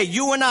 Today,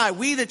 you and I,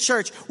 we the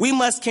church, we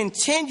must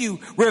continue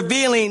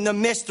revealing the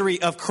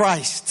mystery of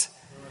Christ.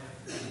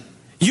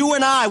 You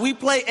and I, we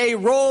play a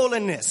role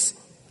in this.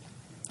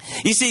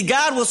 You see,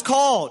 God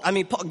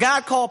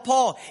called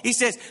Paul. He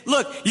says,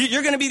 look,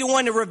 you're going to be the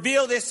one to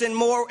reveal this and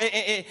more.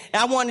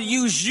 I want to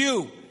use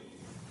you.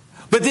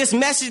 But this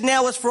message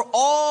now is for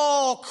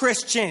all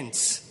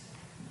Christians.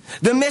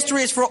 The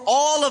mystery is for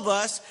all of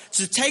us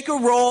to take a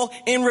role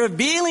in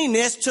revealing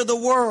this to the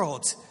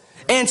world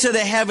and to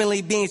the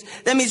heavenly beings.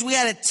 That means we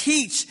got to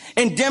teach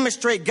and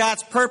demonstrate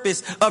God's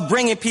purpose of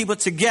bringing people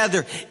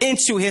together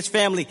into his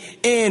family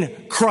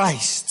in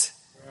Christ.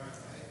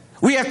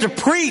 We have to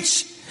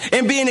preach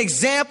and be an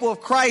example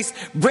of Christ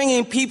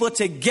bringing people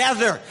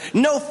together.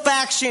 No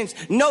factions,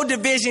 no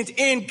divisions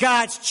in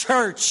God's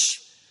church.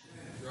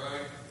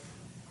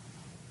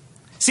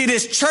 See,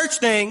 this church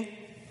thing,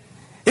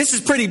 this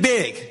is pretty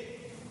big.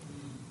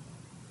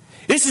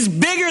 This is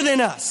bigger than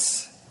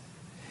us.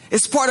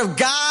 It's part of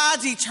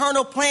God's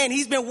eternal plan.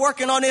 He's been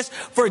working on this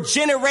for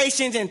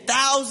generations and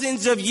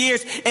thousands of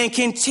years and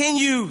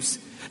continues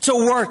to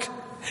work.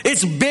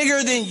 It's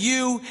bigger than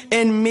you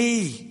and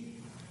me.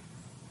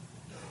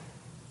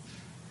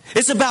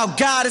 It's about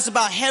God. It's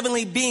about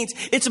heavenly beings.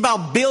 It's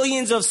about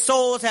billions of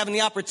souls having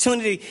the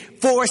opportunity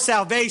for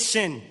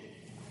salvation.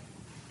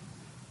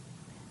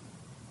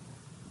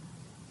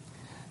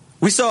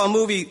 We saw a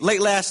movie late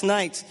last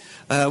night.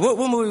 What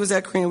movie was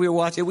that, Korean? We were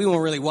watching it. We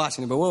weren't really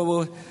watching it, but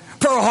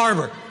Pearl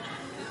Harbor.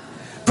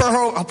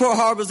 Pearl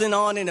Harbor's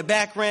on in the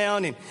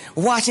background and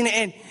watching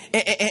it.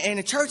 And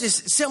the church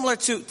is similar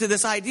to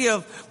this idea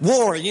of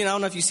war. You know, I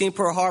don't know if you've seen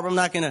Pearl Harbor. I'm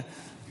not going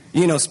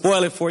to,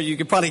 spoil it for you. You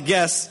can probably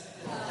guess.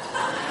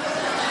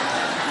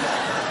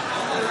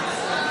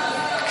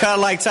 Kind of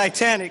like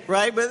Titanic,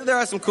 right? But there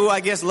are some cool, I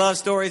guess, love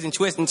stories and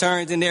twists and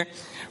turns in there,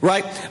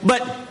 right?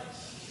 But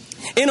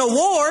in a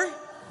war,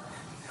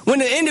 when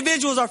the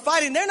individuals are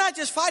fighting, they're not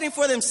just fighting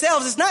for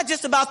themselves. It's not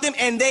just about them,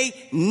 and they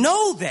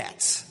know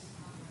that.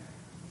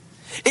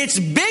 It's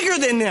bigger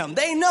than them.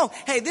 They know,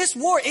 hey, this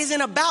war isn't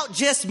about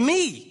just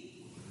me.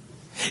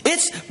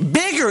 It's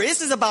bigger.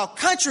 This is about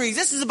countries.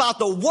 This is about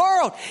the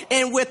world.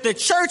 And with the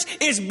church,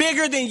 it's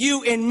bigger than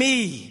you and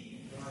me.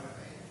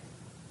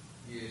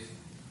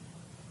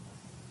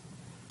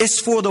 It's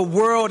for the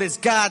world. It's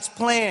God's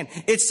plan.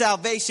 It's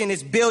salvation.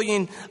 It's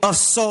billion of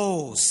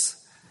souls.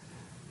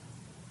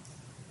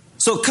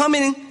 So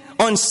coming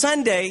on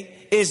Sunday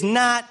is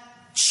not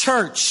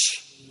church.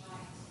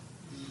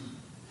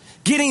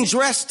 Getting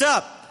dressed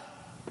up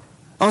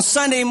on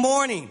Sunday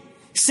morning,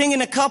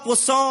 singing a couple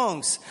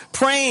songs,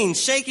 praying,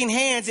 shaking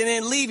hands, and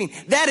then leaving.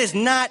 That is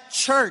not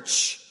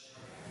church.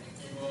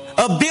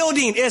 A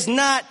building is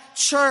not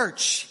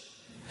church.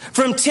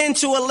 From 10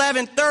 to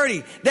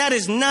 11:30, that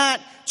is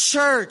not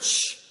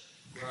church.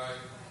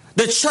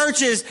 The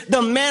church is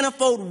the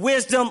manifold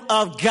wisdom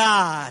of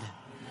God.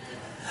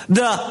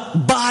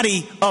 The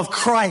body of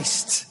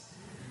Christ.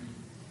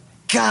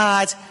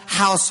 God's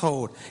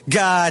household.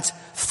 God's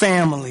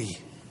family.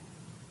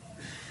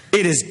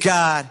 It is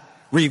God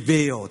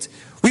revealed.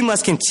 We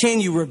must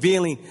continue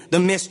revealing the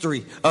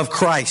mystery of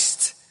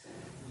Christ.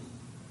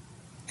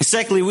 And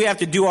secondly, we have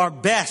to do our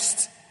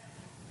best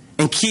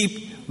and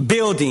keep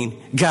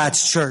building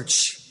God's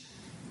church.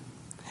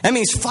 That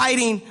means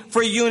fighting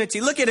for unity.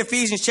 Look at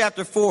Ephesians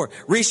chapter 4.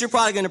 Reese, you're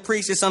probably going to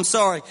preach this. I'm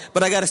sorry,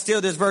 but I got to steal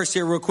this verse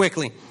here real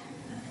quickly.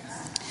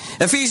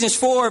 Ephesians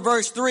 4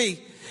 verse 3.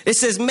 It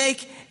says,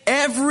 make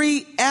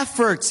every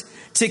effort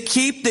to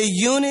keep the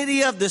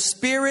unity of the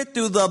Spirit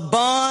through the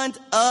bond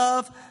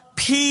of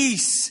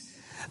peace.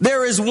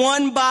 There is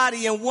one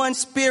body and one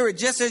Spirit,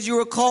 just as you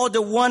were called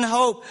to one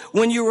hope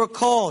when you were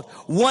called.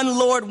 One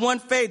Lord, one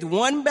faith,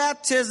 one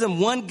baptism,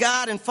 one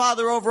God and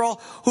Father over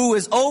all, who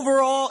is over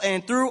all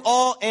and through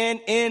all and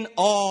in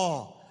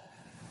all.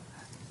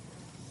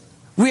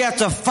 We have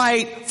to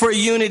fight for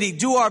unity,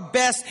 do our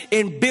best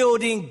in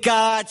building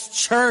God's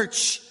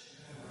church.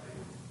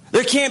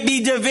 There can't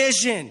be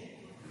division,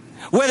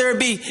 whether it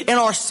be in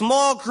our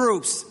small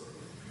groups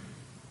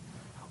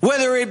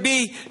Whether it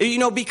be,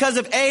 because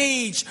of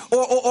age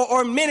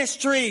or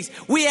ministries,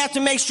 we have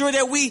to make sure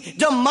that we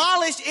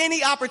demolish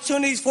any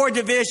opportunities for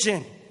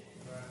division.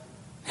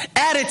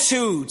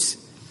 Attitudes,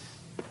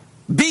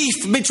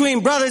 beef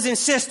between brothers and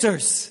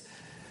sisters.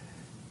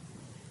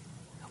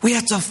 We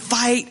have to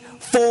fight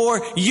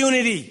for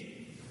unity.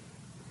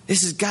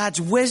 This is God's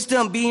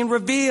wisdom being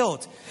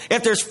revealed.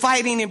 If there's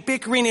fighting and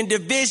bickering and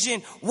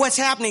division, what's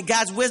happening?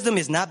 God's wisdom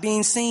is not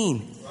being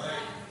seen.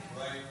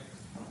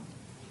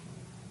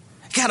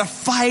 Got to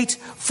fight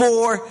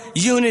for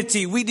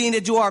unity. We need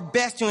to do our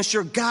best to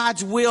ensure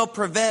God's will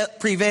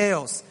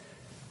prevails.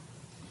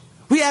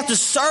 We have to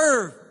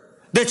serve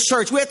the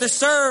church. We have to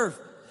serve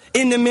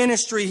in the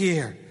ministry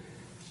here.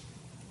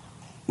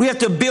 We have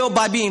to build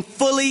by being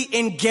fully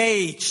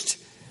engaged,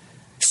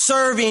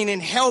 serving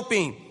and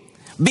helping,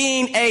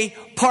 being a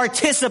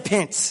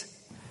participant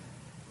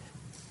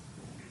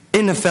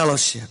in the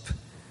fellowship.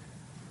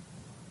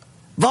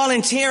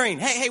 Volunteering.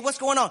 Hey, what's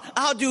going on?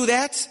 I'll do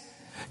that.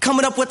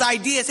 Coming up with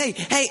ideas.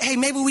 Hey,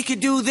 maybe we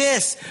could do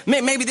this.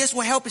 Maybe this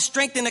will help us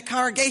strengthen the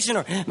congregation,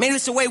 or maybe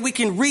it's a way we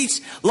can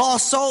reach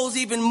lost souls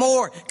even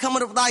more.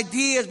 Coming up with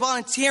ideas,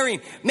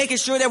 volunteering, making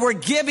sure that we're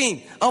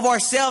giving of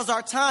ourselves,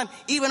 our time,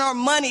 even our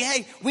money.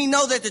 Hey, we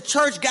know that the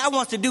church, God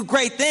wants to do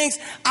great things.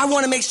 I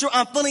want to make sure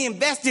I'm fully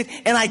invested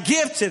and I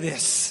give to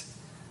this.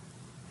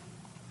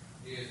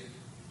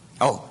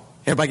 Oh,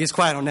 everybody gets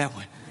quiet on that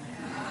one.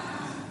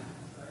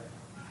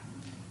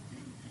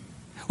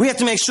 We have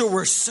to make sure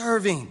we're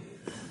serving.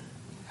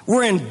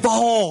 We're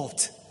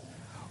involved.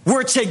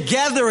 We're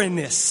together in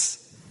this.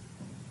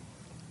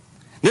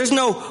 There's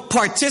no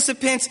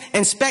participants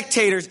and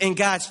spectators in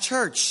God's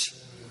church.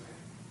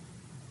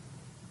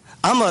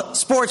 I'm a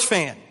sports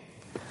fan.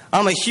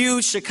 I'm a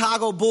huge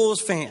Chicago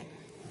Bulls fan.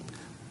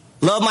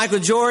 Love Michael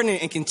Jordan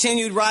and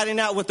continued riding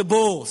out with the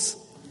Bulls.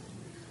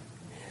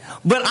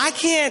 But I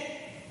can't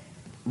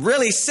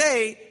really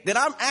say that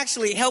I'm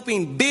actually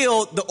helping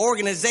build the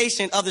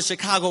organization of the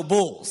Chicago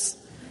Bulls.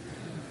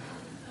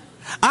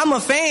 I'm a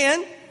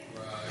fan.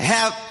 I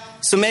have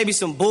maybe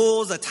some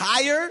Bulls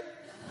attire.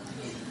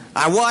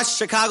 I watch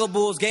Chicago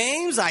Bulls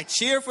games. I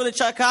cheer for the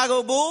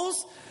Chicago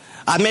Bulls.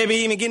 I maybe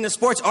even get into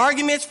sports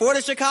arguments for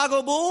the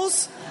Chicago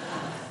Bulls.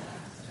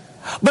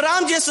 But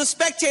I'm just a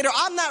spectator.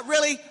 I'm not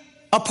really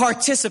a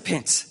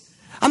participant.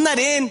 I'm not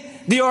in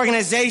the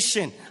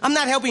organization. I'm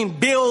not helping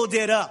build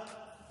it up.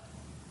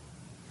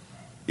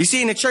 You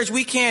see, in the church,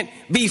 we can't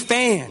be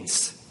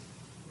fans.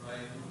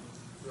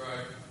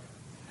 Right.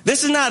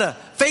 This is not a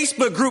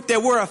Facebook group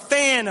that we're a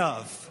fan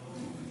of.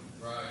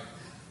 Right.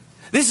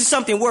 This is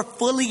something we're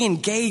fully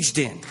engaged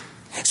in.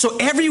 So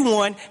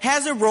everyone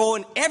has a role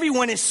and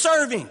everyone is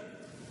serving.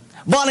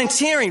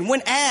 Volunteering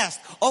when asked,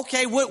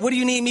 okay, what do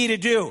you need me to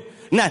do?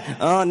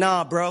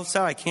 Nah, bro,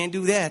 sorry, I can't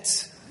do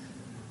that.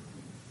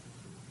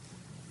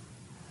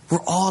 We're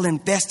all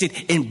invested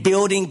in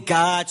building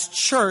God's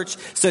church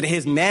so that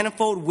his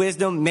manifold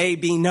wisdom may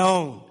be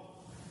known.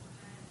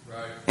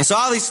 Right. And so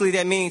obviously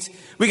that means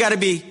we got to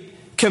be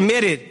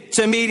committed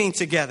to meeting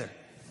together.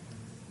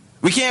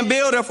 We can't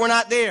build if we're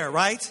not there,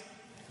 right?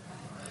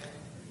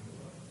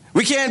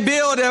 We can't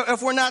build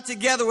if we're not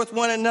together with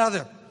one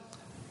another.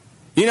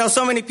 You know,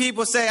 so many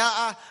people say,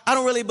 I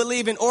don't really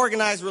believe in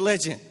organized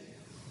religion.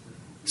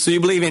 So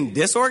you believe in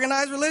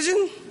disorganized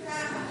religion?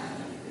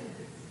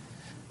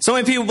 So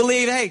many people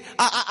believe, hey,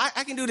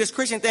 I can do this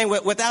Christian thing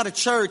without a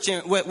church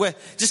and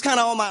with just kind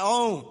of on my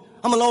own.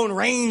 I'm a Lone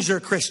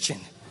Ranger Christian.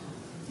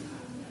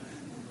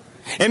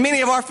 And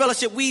many of our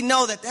fellowship, we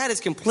know that is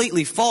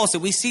completely false, that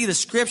we see the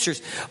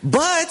scriptures.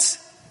 But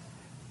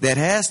that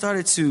has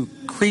started to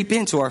creep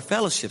into our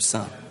fellowship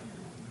some.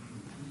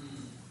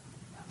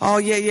 Oh,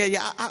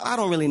 yeah. I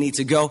don't really need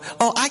to go.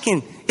 Oh,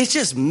 it's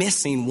just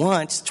missing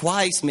once,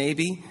 twice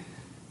maybe.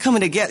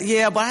 Coming together.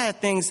 Yeah, but I have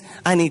things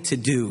I need to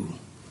do.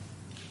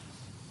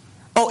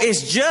 Oh,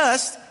 it's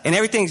just, and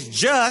everything's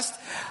just.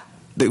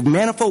 The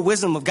manifold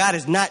wisdom of God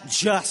is not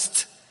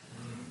just.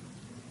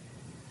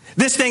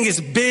 This thing is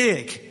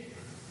big.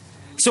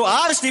 So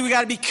obviously we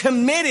got to be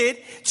committed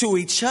to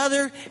each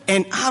other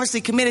and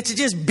obviously committed to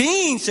just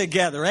being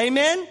together.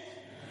 Amen?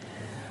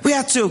 We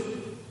have to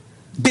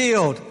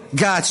build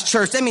God's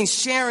church. That means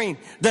sharing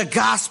the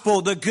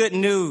gospel, the good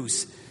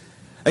news.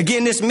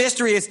 Again, this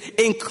mystery is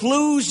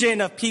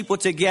inclusion of people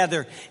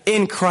together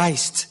in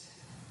Christ.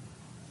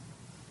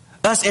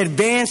 Us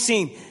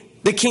advancing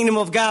the kingdom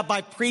of God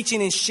by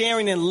preaching and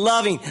sharing and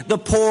loving the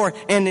poor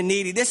and the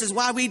needy. This is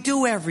why we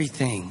do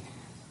everything.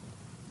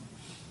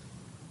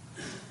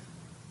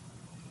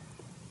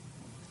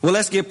 Well,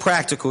 let's get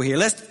practical here.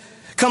 Let's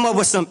come up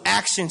with some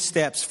action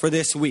steps for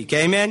this week.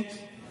 Amen?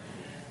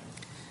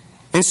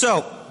 And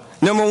so,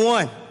 number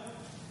one,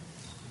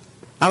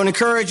 I would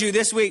encourage you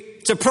this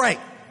week to pray.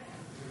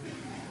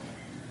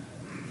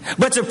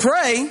 But to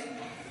pray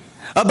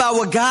about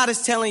what God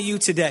is telling you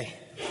today.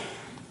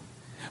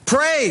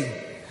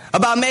 Pray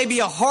about maybe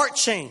a heart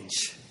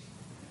change.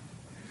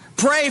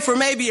 Pray for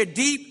maybe a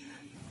deep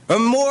or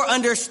more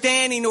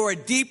understanding or a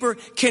deeper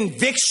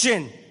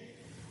conviction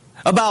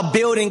about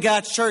building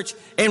God's church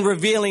and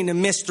revealing the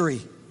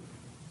mystery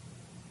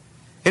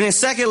And then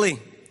secondly,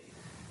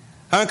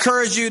 I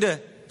encourage you to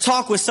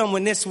talk with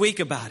someone this week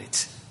about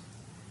it.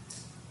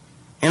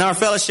 In our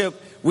fellowship,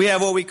 we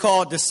have what we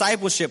call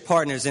discipleship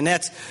partners, and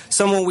that's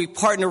someone we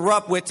partner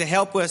up with to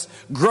help us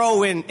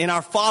grow in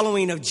our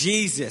following of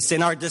Jesus,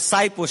 in our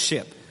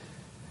discipleship.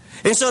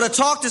 And so to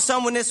talk to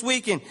someone this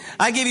weekend,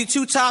 I give you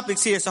 2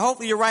 topics here, so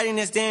hopefully you're writing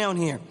this down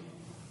here.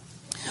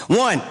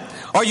 1,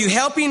 are you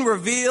helping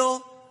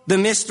reveal the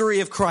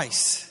mystery of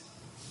Christ?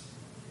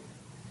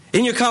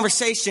 In your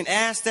conversation,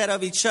 ask that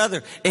of each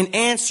other and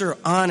answer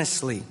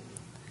honestly.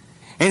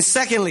 And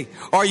secondly,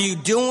 are you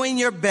doing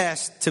your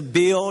best to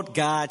build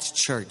God's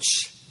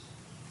church?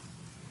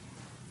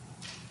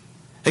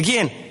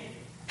 Again,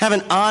 have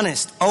an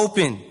honest,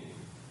 open,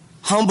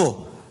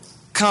 humble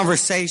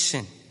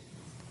conversation.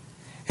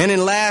 And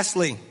then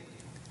lastly,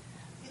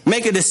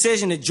 make a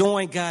decision to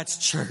join God's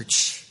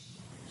church.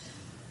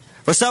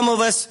 For some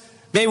of us,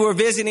 maybe we're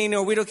visiting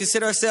or we don't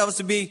consider ourselves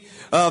to be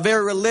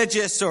very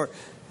religious. And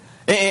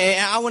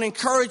I want to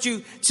encourage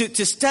you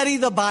to study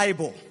the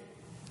Bible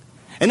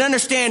and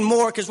understand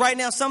more, because right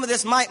now some of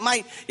this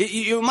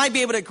you might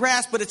be able to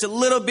grasp, but it's a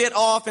little bit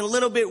off and a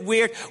little bit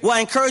weird. Well,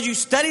 I encourage you,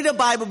 study the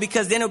Bible,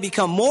 because then it'll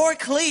become more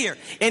clear,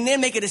 and then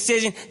make a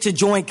decision to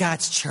join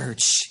God's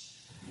church.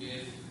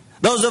 Yes.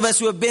 Those of us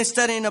who have been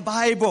studying the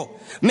Bible,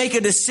 make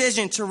a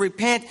decision to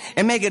repent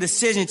and make a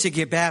decision to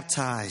get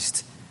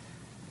baptized.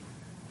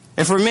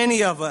 And for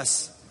many of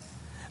us,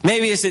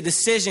 maybe it's a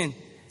decision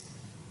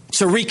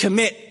to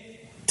recommit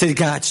to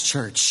God's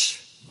church.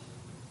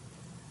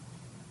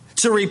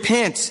 To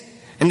repent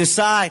and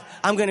decide,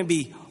 I'm going to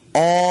be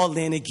all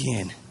in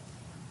again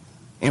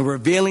in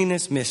revealing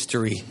this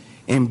mystery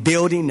and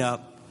building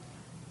up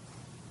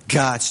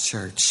God's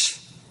church.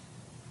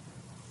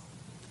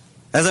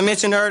 As I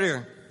mentioned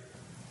earlier,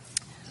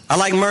 I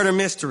like murder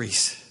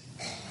mysteries.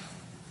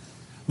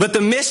 But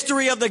the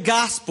mystery of the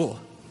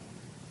gospel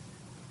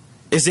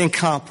is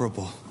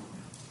incomparable.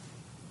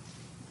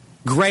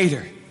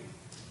 Greater,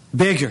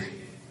 bigger.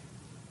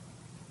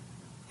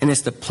 And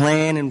it's the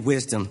plan and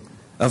wisdom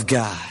of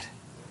God.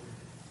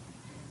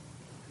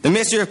 The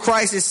mystery of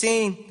Christ is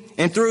seen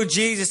and through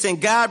Jesus,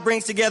 and God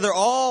brings together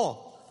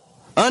all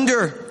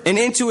under and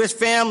into his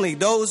family,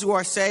 those who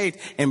are saved,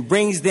 and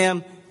brings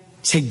them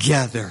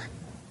together.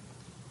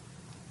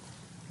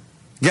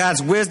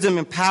 God's wisdom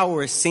and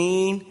power is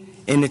seen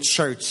in the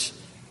church.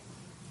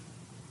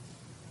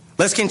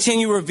 Let's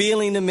continue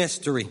revealing the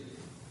mystery.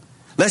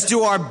 Let's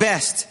do our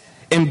best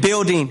in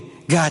building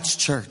God's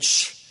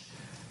church.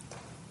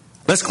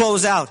 Let's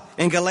close out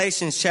in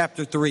Galatians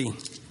chapter 3.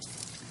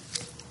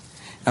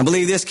 I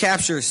believe this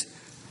captures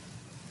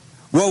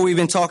what we've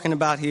been talking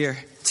about here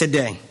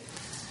today.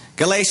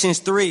 Galatians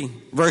 3,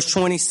 verse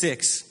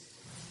 26.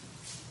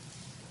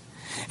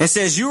 It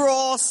says, you are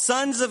all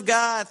sons of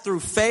God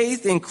through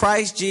faith in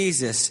Christ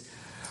Jesus.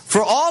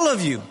 For all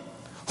of you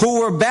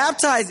who were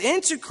baptized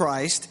into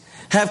Christ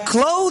have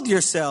clothed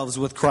yourselves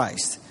with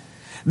Christ.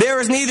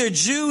 There is neither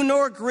Jew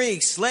nor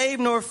Greek, slave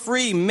nor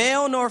free,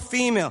 male nor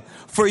female,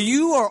 for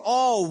you are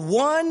all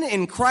one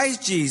in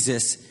Christ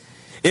Jesus.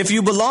 If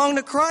you belong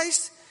to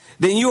Christ,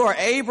 then you are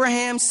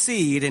Abraham's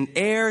seed and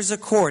heirs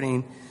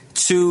according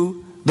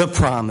to the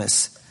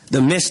promise,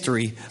 the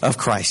mystery of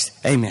Christ.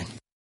 Amen.